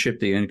can't then ship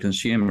the end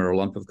consumer a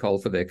lump of coal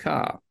for their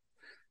car.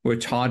 We're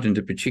tied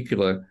into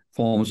particular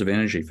forms of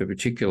energy for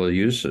particular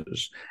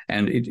uses.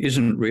 And it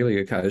isn't really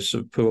a case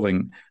of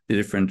pooling the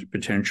different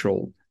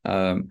potential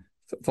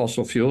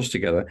fossil fuels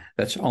together.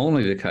 That's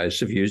only the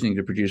case of using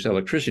to produce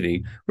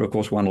electricity, where, of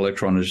course, one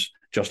electron is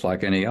just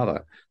like any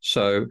other.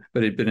 So,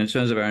 but in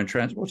terms of our own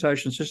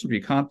transportation system,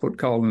 you can't put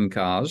coal in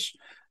cars.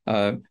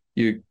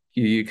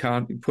 You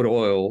can't put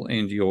oil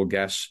into your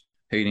gas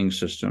heating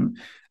system.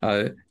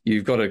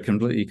 You've got to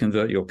completely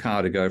convert your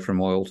car to go from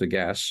oil to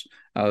gas.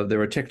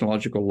 There are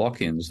technological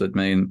lock-ins that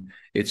mean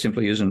it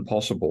simply isn't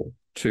possible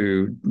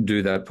to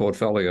do that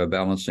portfolio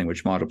balancing,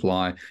 which might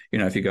apply,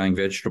 if you're going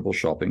vegetable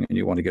shopping and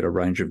you want to get a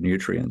range of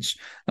nutrients,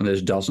 and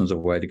there's dozens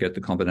of ways to get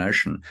the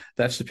combination.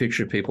 That's the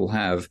picture people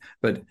have.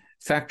 But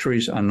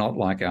factories are not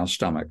like our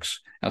stomachs.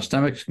 Our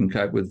stomachs can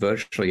cope with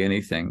virtually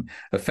anything.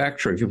 A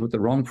factory, if you put the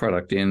wrong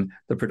product in,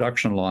 the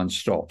production line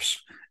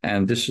stops.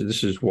 And this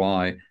is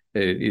why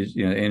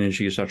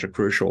energy is such a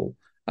crucial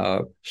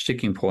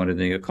sticking point in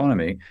the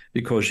economy,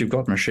 because you've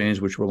got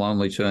machines which will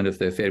only turn if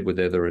they're fed with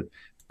either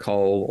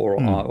coal or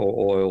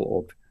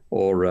oil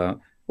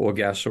or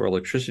gas or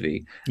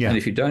electricity. Yeah. And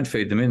if you don't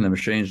feed them in, the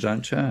machines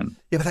don't turn.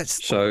 Yeah, but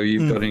that's so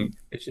you've got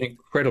it's an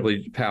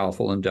incredibly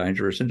powerful and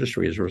dangerous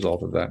industry as a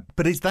result of that.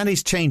 But that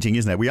is changing,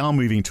 isn't it? We are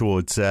moving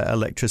towards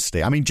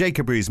electricity. I mean,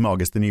 Jacob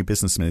Rees-Mogg, as the new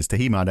business minister,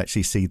 he might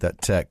actually see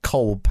that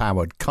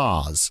coal-powered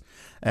cars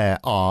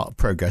are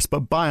progress, but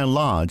by and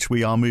large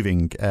we are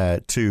moving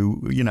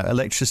to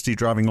electricity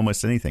driving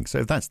almost anything. So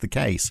if that's the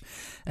case,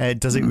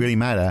 does it really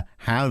matter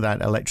how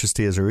that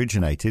electricity has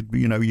originated?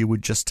 You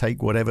would just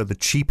take whatever the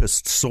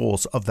cheapest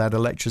source of that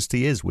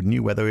electricity is, wouldn't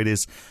you? Whether it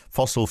is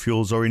fossil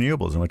fuels or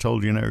renewables. And we're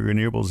told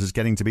renewables is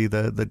getting to be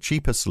the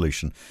cheaper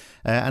solution.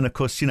 And of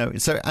course,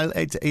 so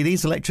it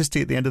is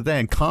electricity at the end of the day.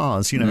 And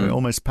cars,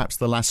 almost perhaps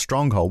the last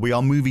stronghold. We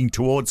are moving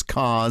towards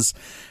cars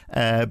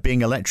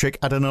being electric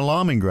at an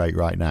alarming rate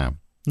right now.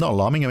 Not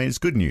alarming. I mean, it's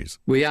good news.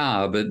 We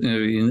are, but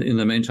in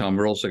the meantime,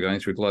 we're also going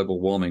through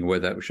global warming, where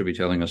that should be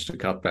telling us to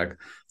cut back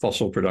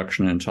fossil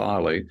production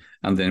entirely,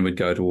 and then we'd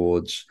go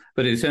towards.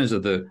 But in terms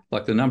of the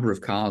number of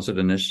cars that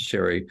are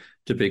necessary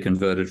to be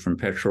converted from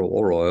petrol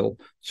or oil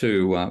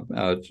to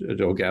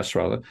or gas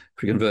rather, to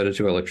be converted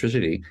to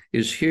electricity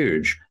is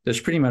huge. There's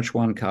pretty much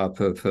one car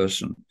per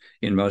person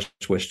in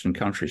most Western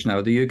countries. Now,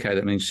 in the UK,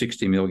 that means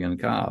 60 million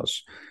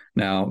cars.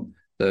 Now,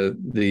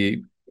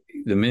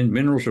 the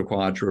minerals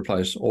required to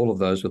replace all of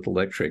those with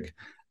electric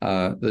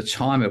the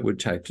time it would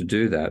take to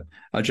do that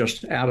are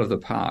just out of the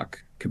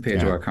park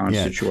compared to our current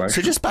situation.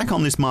 So just back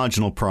on this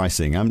marginal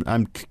pricing,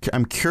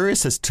 I'm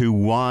curious as to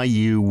why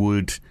you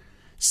would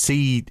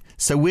see.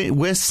 So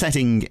we're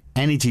setting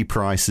energy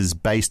prices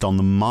based on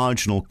the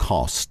marginal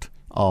cost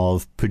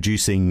of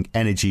producing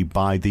energy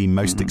by the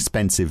most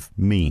expensive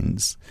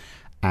means,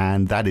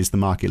 and that is the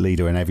market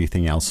leader, and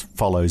everything else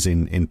follows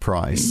in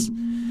price.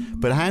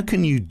 But how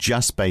can you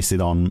just base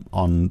it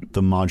on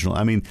the marginal?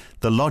 I mean,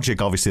 the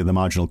logic, obviously, of the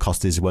marginal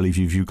cost is, well, if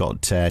you've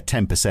got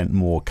 10%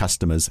 more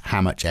customers,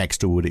 how much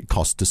extra would it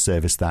cost to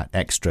service that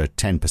extra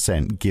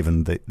 10%,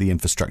 given the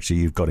infrastructure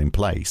you've got in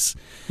place?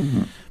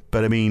 Mm-hmm.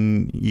 But I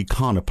mean, you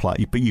can't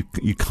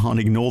you can't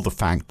ignore the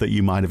fact that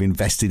you might have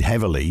invested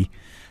heavily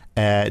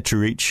to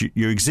reach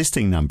your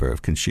existing number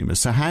of consumers.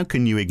 So how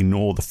can you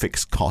ignore the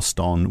fixed cost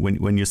on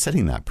when you're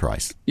setting that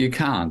price? You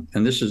can't.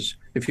 And this is,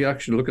 if you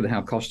actually look at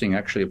how costing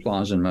actually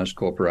applies in most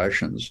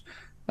corporations,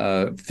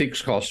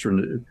 fixed costs are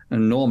an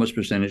enormous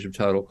percentage of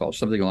total cost.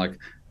 Something like,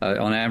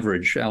 on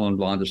average, Alan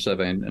Blinder's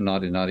survey in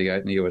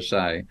 1998 in the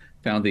USA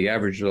found the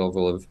average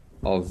level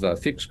of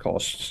fixed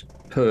costs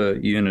per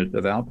unit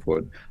of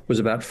output was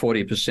about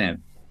 40%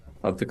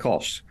 of the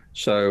cost.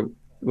 So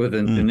with the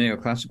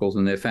neoclassicals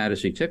and their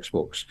fantasy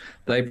textbooks,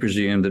 they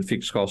presume that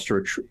fixed costs are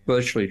a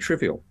virtually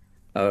trivial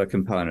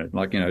component,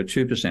 like 2%,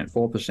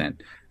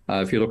 4%.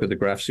 If you look at the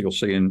graphs, you'll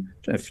see in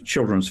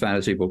children's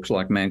fantasy books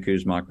like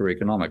Mancu's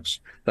Microeconomics,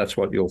 that's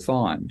what you'll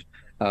find.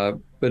 But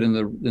in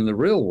the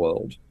real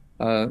world,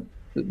 because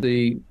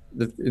the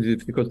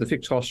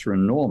fixed costs are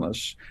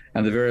enormous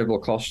and the variable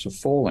costs are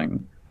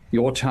falling,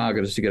 your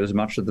target is to get as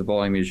much of the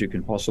volume as you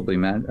can possibly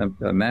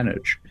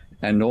manage.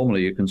 And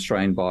normally you're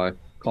constrained by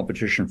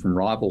competition from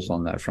rivals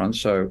on that front.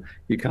 So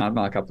you can't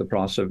mark up the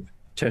price of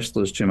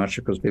Teslas too much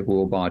because people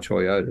will buy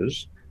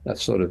Toyotas, that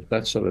sort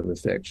of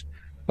effect.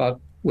 But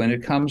when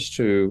it comes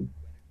to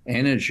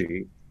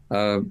energy,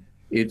 you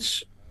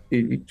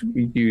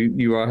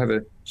have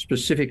a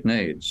specific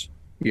needs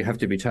you have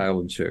to be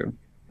tailored to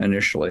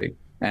initially,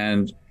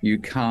 and you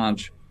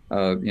can't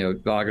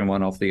bargain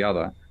one off the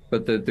other.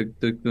 But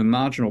the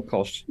marginal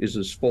cost is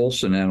as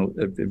false a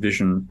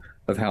vision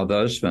of how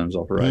those firms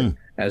operate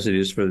as it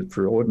is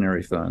for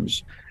ordinary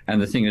firms.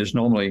 And the thing is,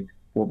 normally,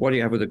 what do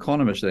you have with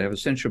economists? They have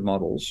essential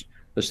models,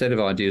 a set of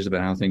ideas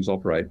about how things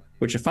operate,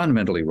 which are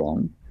fundamentally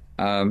wrong.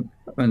 And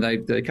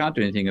they can't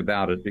do anything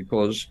about it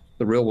because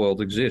the real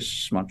world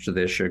exists, much to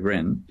their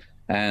chagrin,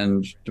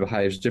 and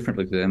behaves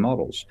differently to their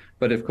models.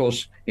 But of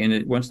course,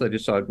 once they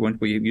decide, when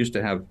we used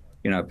to have,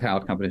 power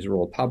companies were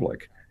all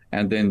public,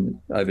 and then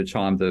over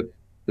time the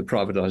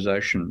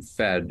privatization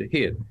fad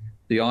hit.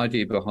 The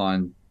idea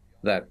behind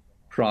that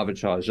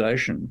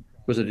privatization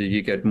was that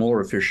you get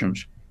more efficient,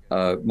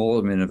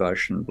 more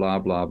innovation, blah,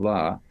 blah,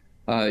 blah.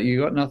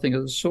 You got nothing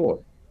of the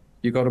sort.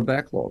 You got a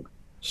backlog.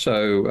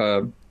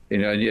 So,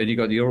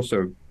 you're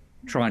also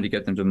trying to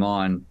get them to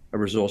mine a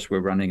resource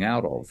we're running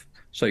out of.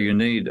 So you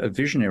need a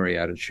visionary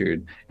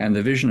attitude, and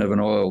the vision of an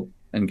oil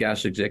and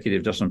gas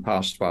executive doesn't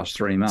pass past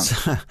 3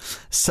 months.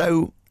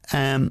 So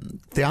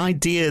the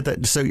idea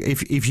that, so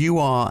if you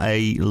are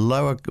a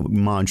lower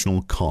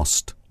marginal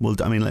cost, well,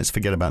 I mean, let's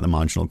forget about the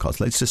marginal cost.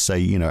 Let's just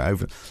say,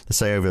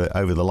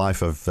 over the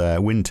life of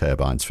wind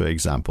turbines, for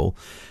example,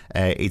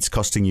 it's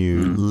costing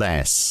you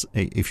less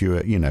if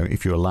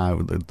you allow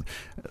the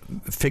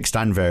fixed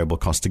and variable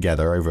cost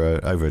together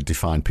over a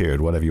defined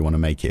period, whatever you want to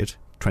make it.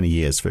 20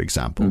 years, for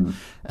example,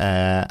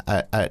 at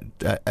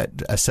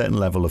a certain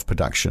level of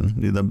production,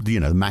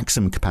 the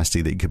maximum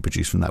capacity that you could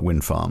produce from that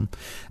wind farm,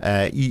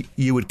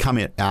 you would come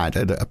at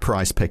a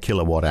price per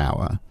kilowatt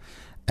hour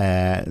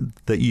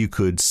that you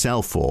could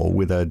sell for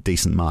with a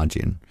decent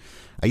margin.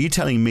 Are you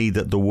telling me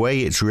that the way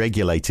it's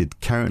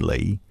regulated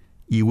currently,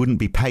 you wouldn't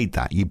be paid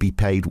that? You'd be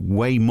paid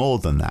way more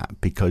than that,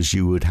 because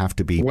you would have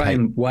to be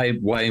paid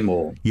way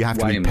more. You have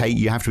to be paid.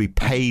 You have to be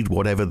paid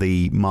whatever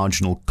the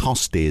marginal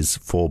cost is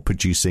for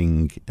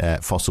producing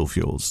fossil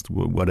fuels,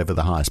 whatever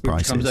the highest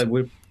price is.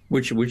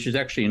 Which is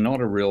actually not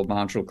a real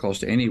marginal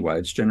cost anyway.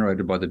 It's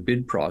generated by the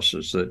bid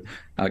prices that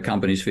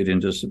companies fit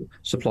into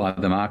supply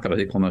the market, I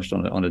think, almost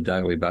on a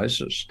daily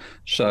basis.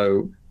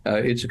 So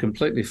it's a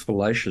completely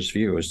fallacious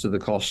view as to the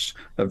costs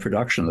of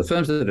production. The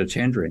firms that are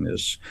tendering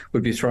this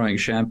would be throwing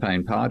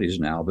champagne parties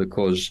now,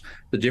 because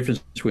the difference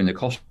between the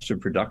cost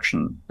of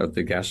production of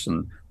the gas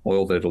and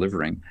oil they're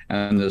delivering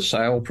and the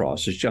sale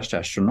price is just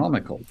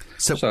astronomical.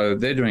 So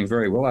they're doing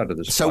very well out of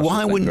this. So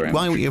why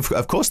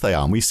of course they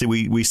are. We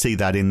see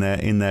that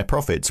in their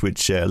profits,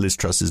 which Liz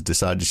Truss has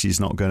decided she's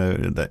not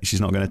going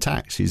to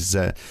tax. She's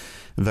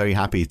very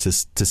happy to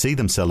see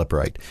them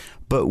celebrate.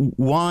 But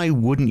why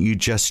wouldn't you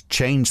just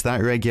change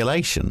that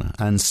regulation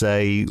and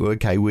say,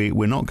 okay,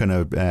 we're not going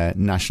to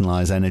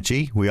nationalise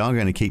energy. We are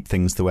going to keep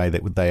things the way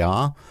that they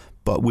are,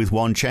 but with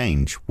one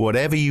change.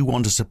 Whatever you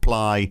want to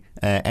supply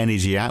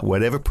energy at,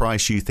 whatever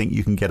price you think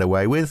you can get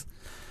away with,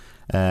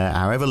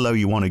 however low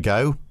you want to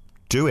go,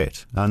 do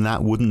it. And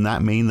wouldn't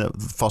that mean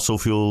that fossil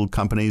fuel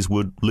companies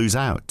would lose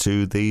out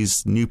to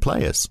these new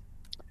players?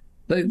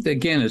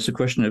 Again, it's a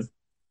question of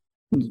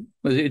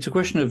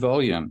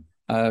volume.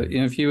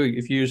 If you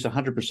use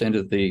 100%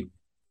 of the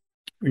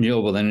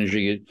renewable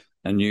energy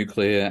and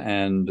nuclear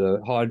and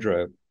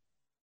hydro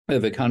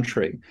of a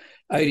country,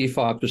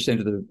 85%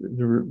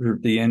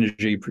 of the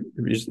energy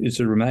is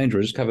the remainder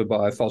is covered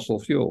by fossil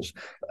fuels.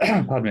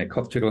 Pardon me, a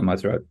cough tickle in my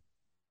throat.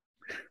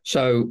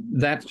 So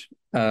that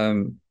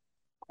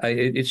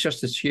it's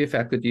just the sheer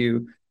fact that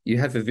you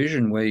have a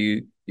vision where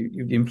you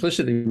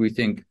implicitly we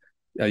think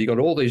you've got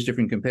all these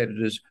different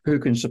competitors who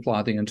can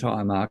supply the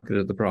entire market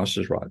at the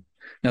prices right.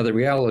 Now, the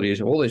reality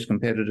is all these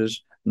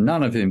competitors,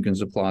 none of whom can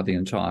supply the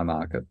entire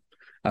market.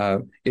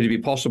 It'd be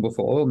possible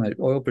for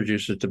oil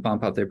producers to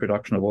bump up their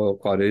production of oil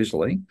quite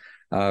easily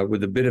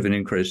with a bit of an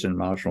increase in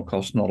marginal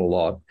cost, not a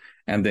lot,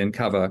 and then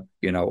cover,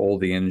 all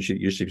the energy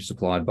that used to be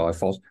supplied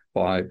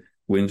by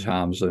wind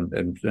farms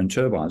and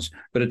turbines,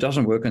 but it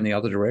doesn't work in the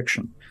other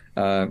direction.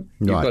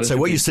 Right. So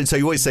what you're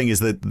saying is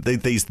that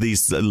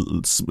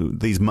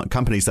these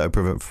companies that are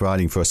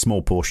providing for a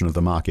small portion of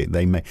the market,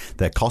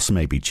 their costs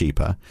may be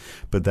cheaper,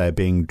 but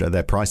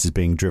their price is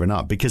being driven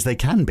up because they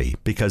can be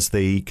because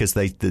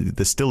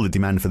there's still the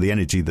demand for the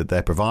energy that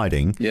they're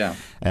providing. Yeah.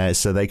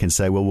 So they can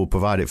say, well, we'll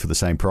provide it for the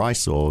same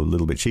price or a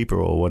little bit cheaper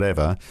or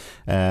whatever.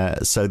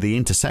 So the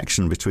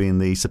intersection between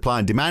the supply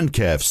and demand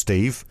curve,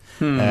 Steve,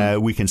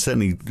 we can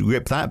certainly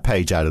rip that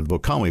page out of the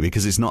book, can't we?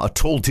 Because it's not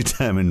at all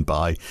determined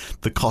by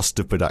the cost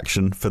of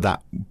production for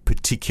that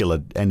particular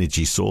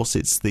energy source.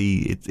 It's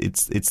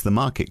the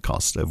market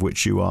cost of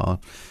which you're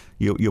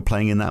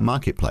playing in that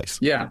marketplace.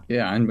 Yeah,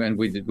 and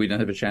we don't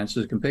have a chance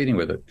of competing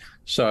with it.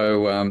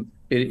 So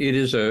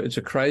it's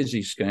a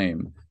crazy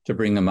scheme to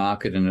bring the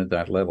market in at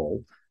that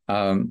level,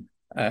 and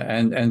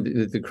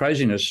the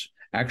craziness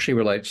actually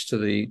relates to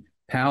the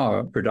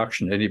power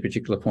production at any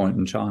particular point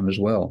in time as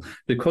well,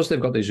 because they've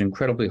got these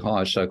incredibly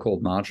high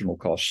so-called marginal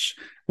costs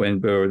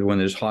when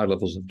there's high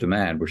levels of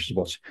demand, which is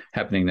what's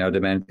happening now,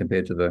 demand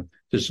compared to the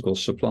physical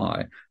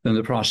supply, then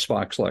the price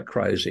spikes like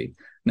crazy.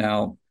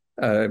 Now,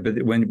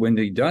 but when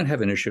you don't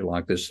have an issue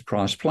like this, the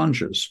price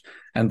plunges,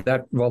 and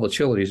that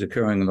volatility is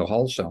occurring in the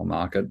wholesale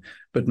market,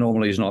 but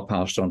normally is not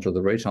passed on to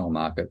the retail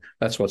market.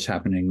 That's what's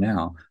happening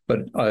now.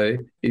 But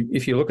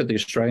if you look at the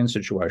Australian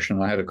situation,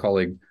 I had a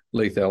colleague,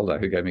 Leith Elder,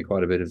 who gave me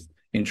quite a bit of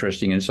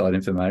interesting inside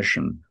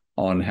information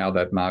on how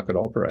that market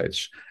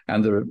operates.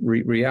 And the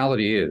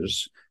reality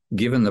is,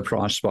 given the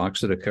price spikes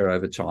that occur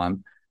over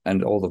time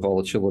and all the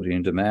volatility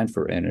and demand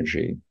for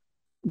energy,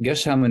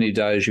 guess how many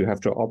days you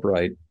have to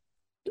operate?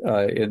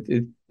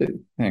 Hang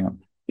on.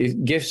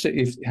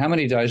 How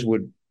many days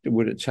would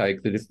it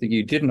take that if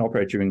you didn't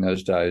operate during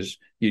those days,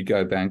 you'd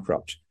go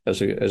bankrupt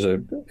as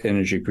a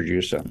energy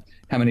producer?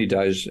 How many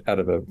days out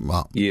of a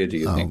year do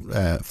you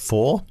think?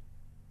 4.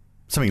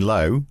 Something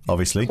low,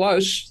 obviously.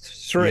 Close.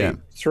 3.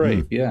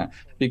 Yeah.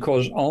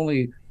 Because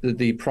only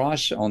the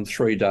price on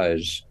 3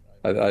 days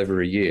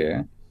over a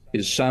year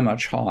is so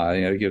much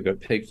higher. You've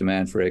got peak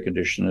demand for air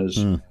conditioners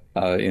in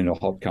a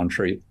hot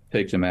country,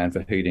 peak demand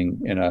for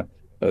heating in a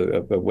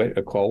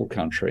cold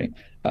country.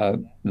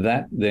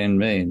 That then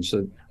means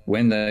that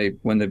when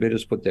the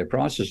bidders put their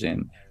prices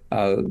in,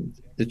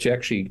 to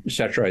actually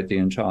saturate the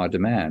entire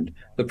demand,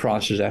 the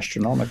price is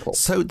astronomical.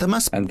 So there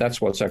must, and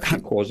that's what's actually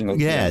causing.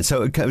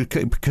 So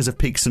because of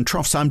peaks and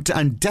troughs, I'm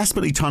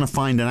desperately trying to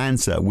find an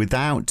answer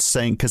without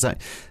saying, because I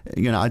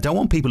don't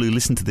want people who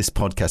listen to this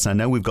podcast. I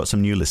know we've got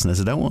some new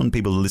listeners. I don't want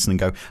people to listen and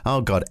go,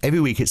 oh God, every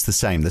week it's the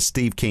same. There's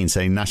Steve Keen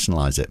saying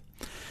nationalise it.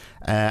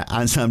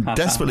 And so I'm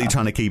desperately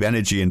trying to keep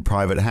energy in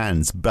private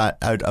hands, but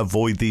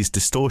avoid these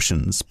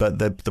distortions. But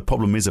the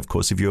problem is, of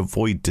course, if you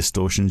avoid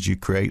distortions, you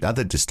create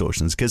other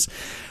distortions. Because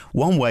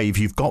one way, if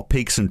you've got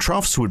peaks and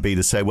troughs, would be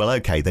to say, well,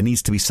 okay, there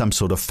needs to be some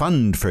sort of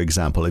fund, for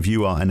example. If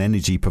you are an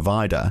energy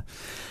provider,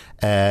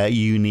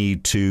 you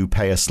need to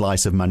pay a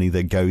slice of money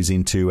that goes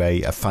into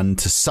a fund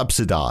to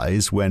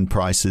subsidize when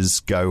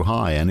prices go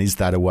high. And is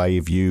that a way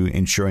of you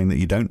ensuring that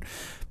you don't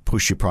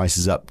push your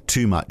prices up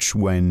too much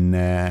when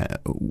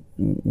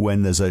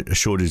there's a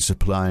shortage of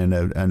supply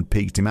and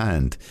peak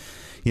demand?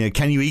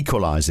 Can you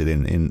equalize it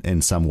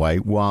in some way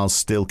while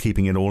still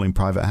keeping it all in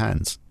private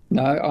hands?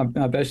 No,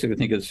 I basically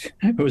think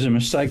it was a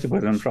mistake to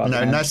put it in private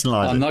hands.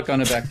 Nationalise it. I'm not going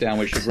to back down.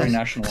 We should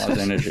renationalise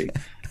energy.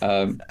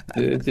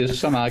 There's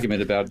some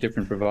argument about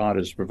different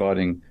providers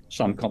providing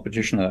some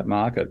competition in that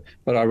market,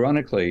 but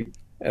ironically,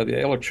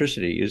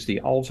 electricity is the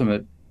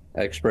ultimate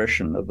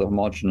expression of the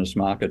homogeneous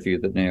market view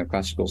that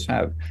neoclassicals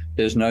have.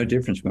 There's no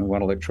difference between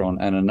one electron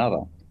and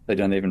another. They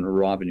don't even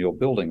arrive in your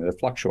building. They're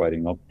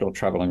fluctuating or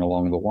traveling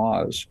along the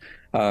wires.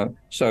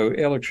 So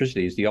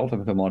electricity is the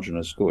ultimate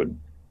homogeneous good.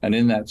 And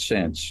in that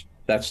sense,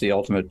 that's the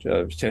ultimate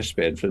test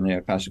bed for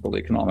neoclassical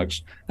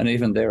economics. And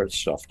even there, it's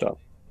stuffed up.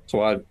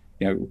 So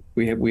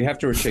we have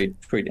to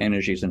treat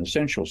energy as an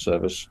essential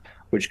service,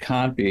 which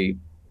can't be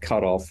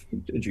cut off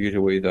due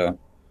to either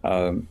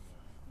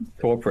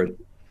corporate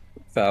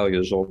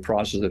failures or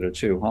prices that are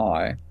too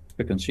high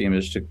for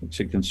consumers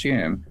to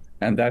consume.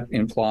 And that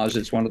implies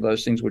it's one of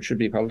those things which should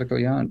be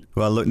publicly owned.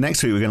 Well, look,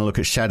 next week we're going to look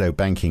at shadow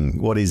banking.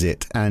 What is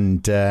it?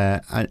 And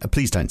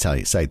please don't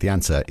say the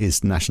answer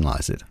is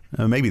nationalise it.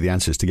 Maybe the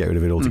answer is to get rid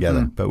of it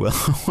altogether, but we'll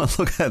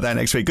look at that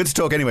next week. Good to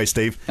talk anyway,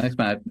 Steve. Thanks,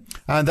 Matt.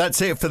 And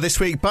that's it for this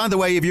week. By the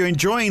way, if you're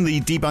enjoying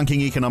the Debunking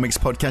Economics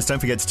podcast, don't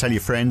forget to tell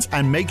your friends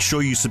and make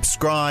sure you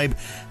subscribe.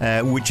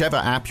 Whichever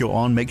app you're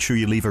on, make sure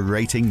you leave a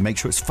rating. Make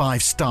sure it's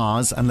 5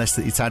 stars, unless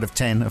it's out of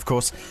 10, of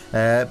course.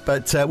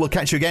 But we'll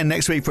catch you again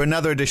next week for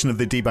another edition of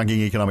the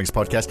Debunking Economics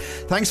podcast.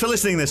 Thanks for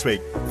listening this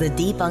week. The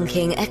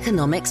Debunking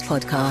Economics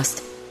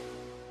Podcast.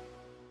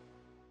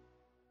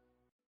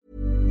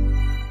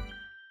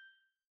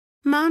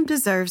 Mom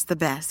deserves the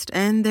best,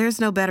 and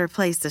there's no better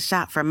place to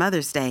shop for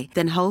Mother's Day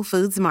than Whole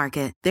Foods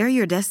Market. They're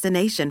your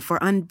destination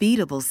for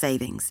unbeatable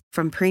savings,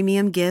 from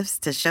premium gifts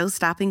to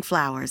show-stopping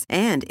flowers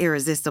and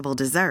irresistible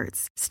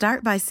desserts.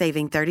 Start by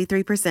saving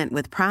 33%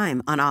 with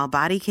Prime on all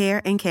body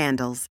care and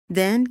candles.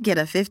 Then get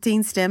a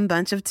 15-stem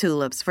bunch of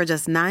tulips for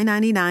just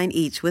 $9.99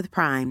 each with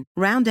Prime.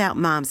 Round out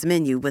Mom's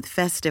menu with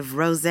festive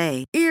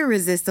rosé,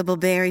 irresistible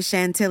berry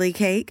chantilly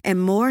cake,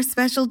 and more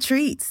special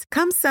treats.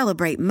 Come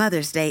celebrate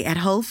Mother's Day at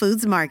Whole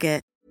Foods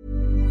Market.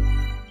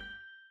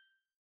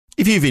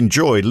 If you've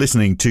enjoyed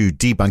listening to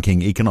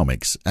Debunking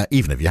Economics,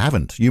 even if you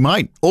haven't, you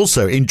might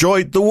also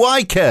enjoy The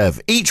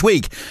Y-Curve. Each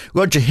week,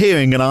 Roger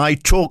Hearing and I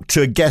talk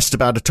to a guest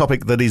about a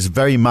topic that is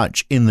very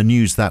much in the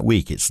news that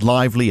week. It's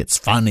lively, it's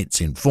fun,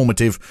 it's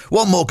informative.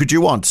 What more could you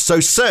want?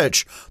 So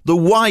search The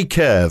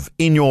Y-Curve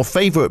in your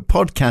favourite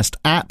podcast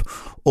app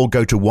or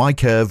go to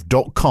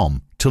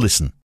ycurve.com to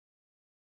listen.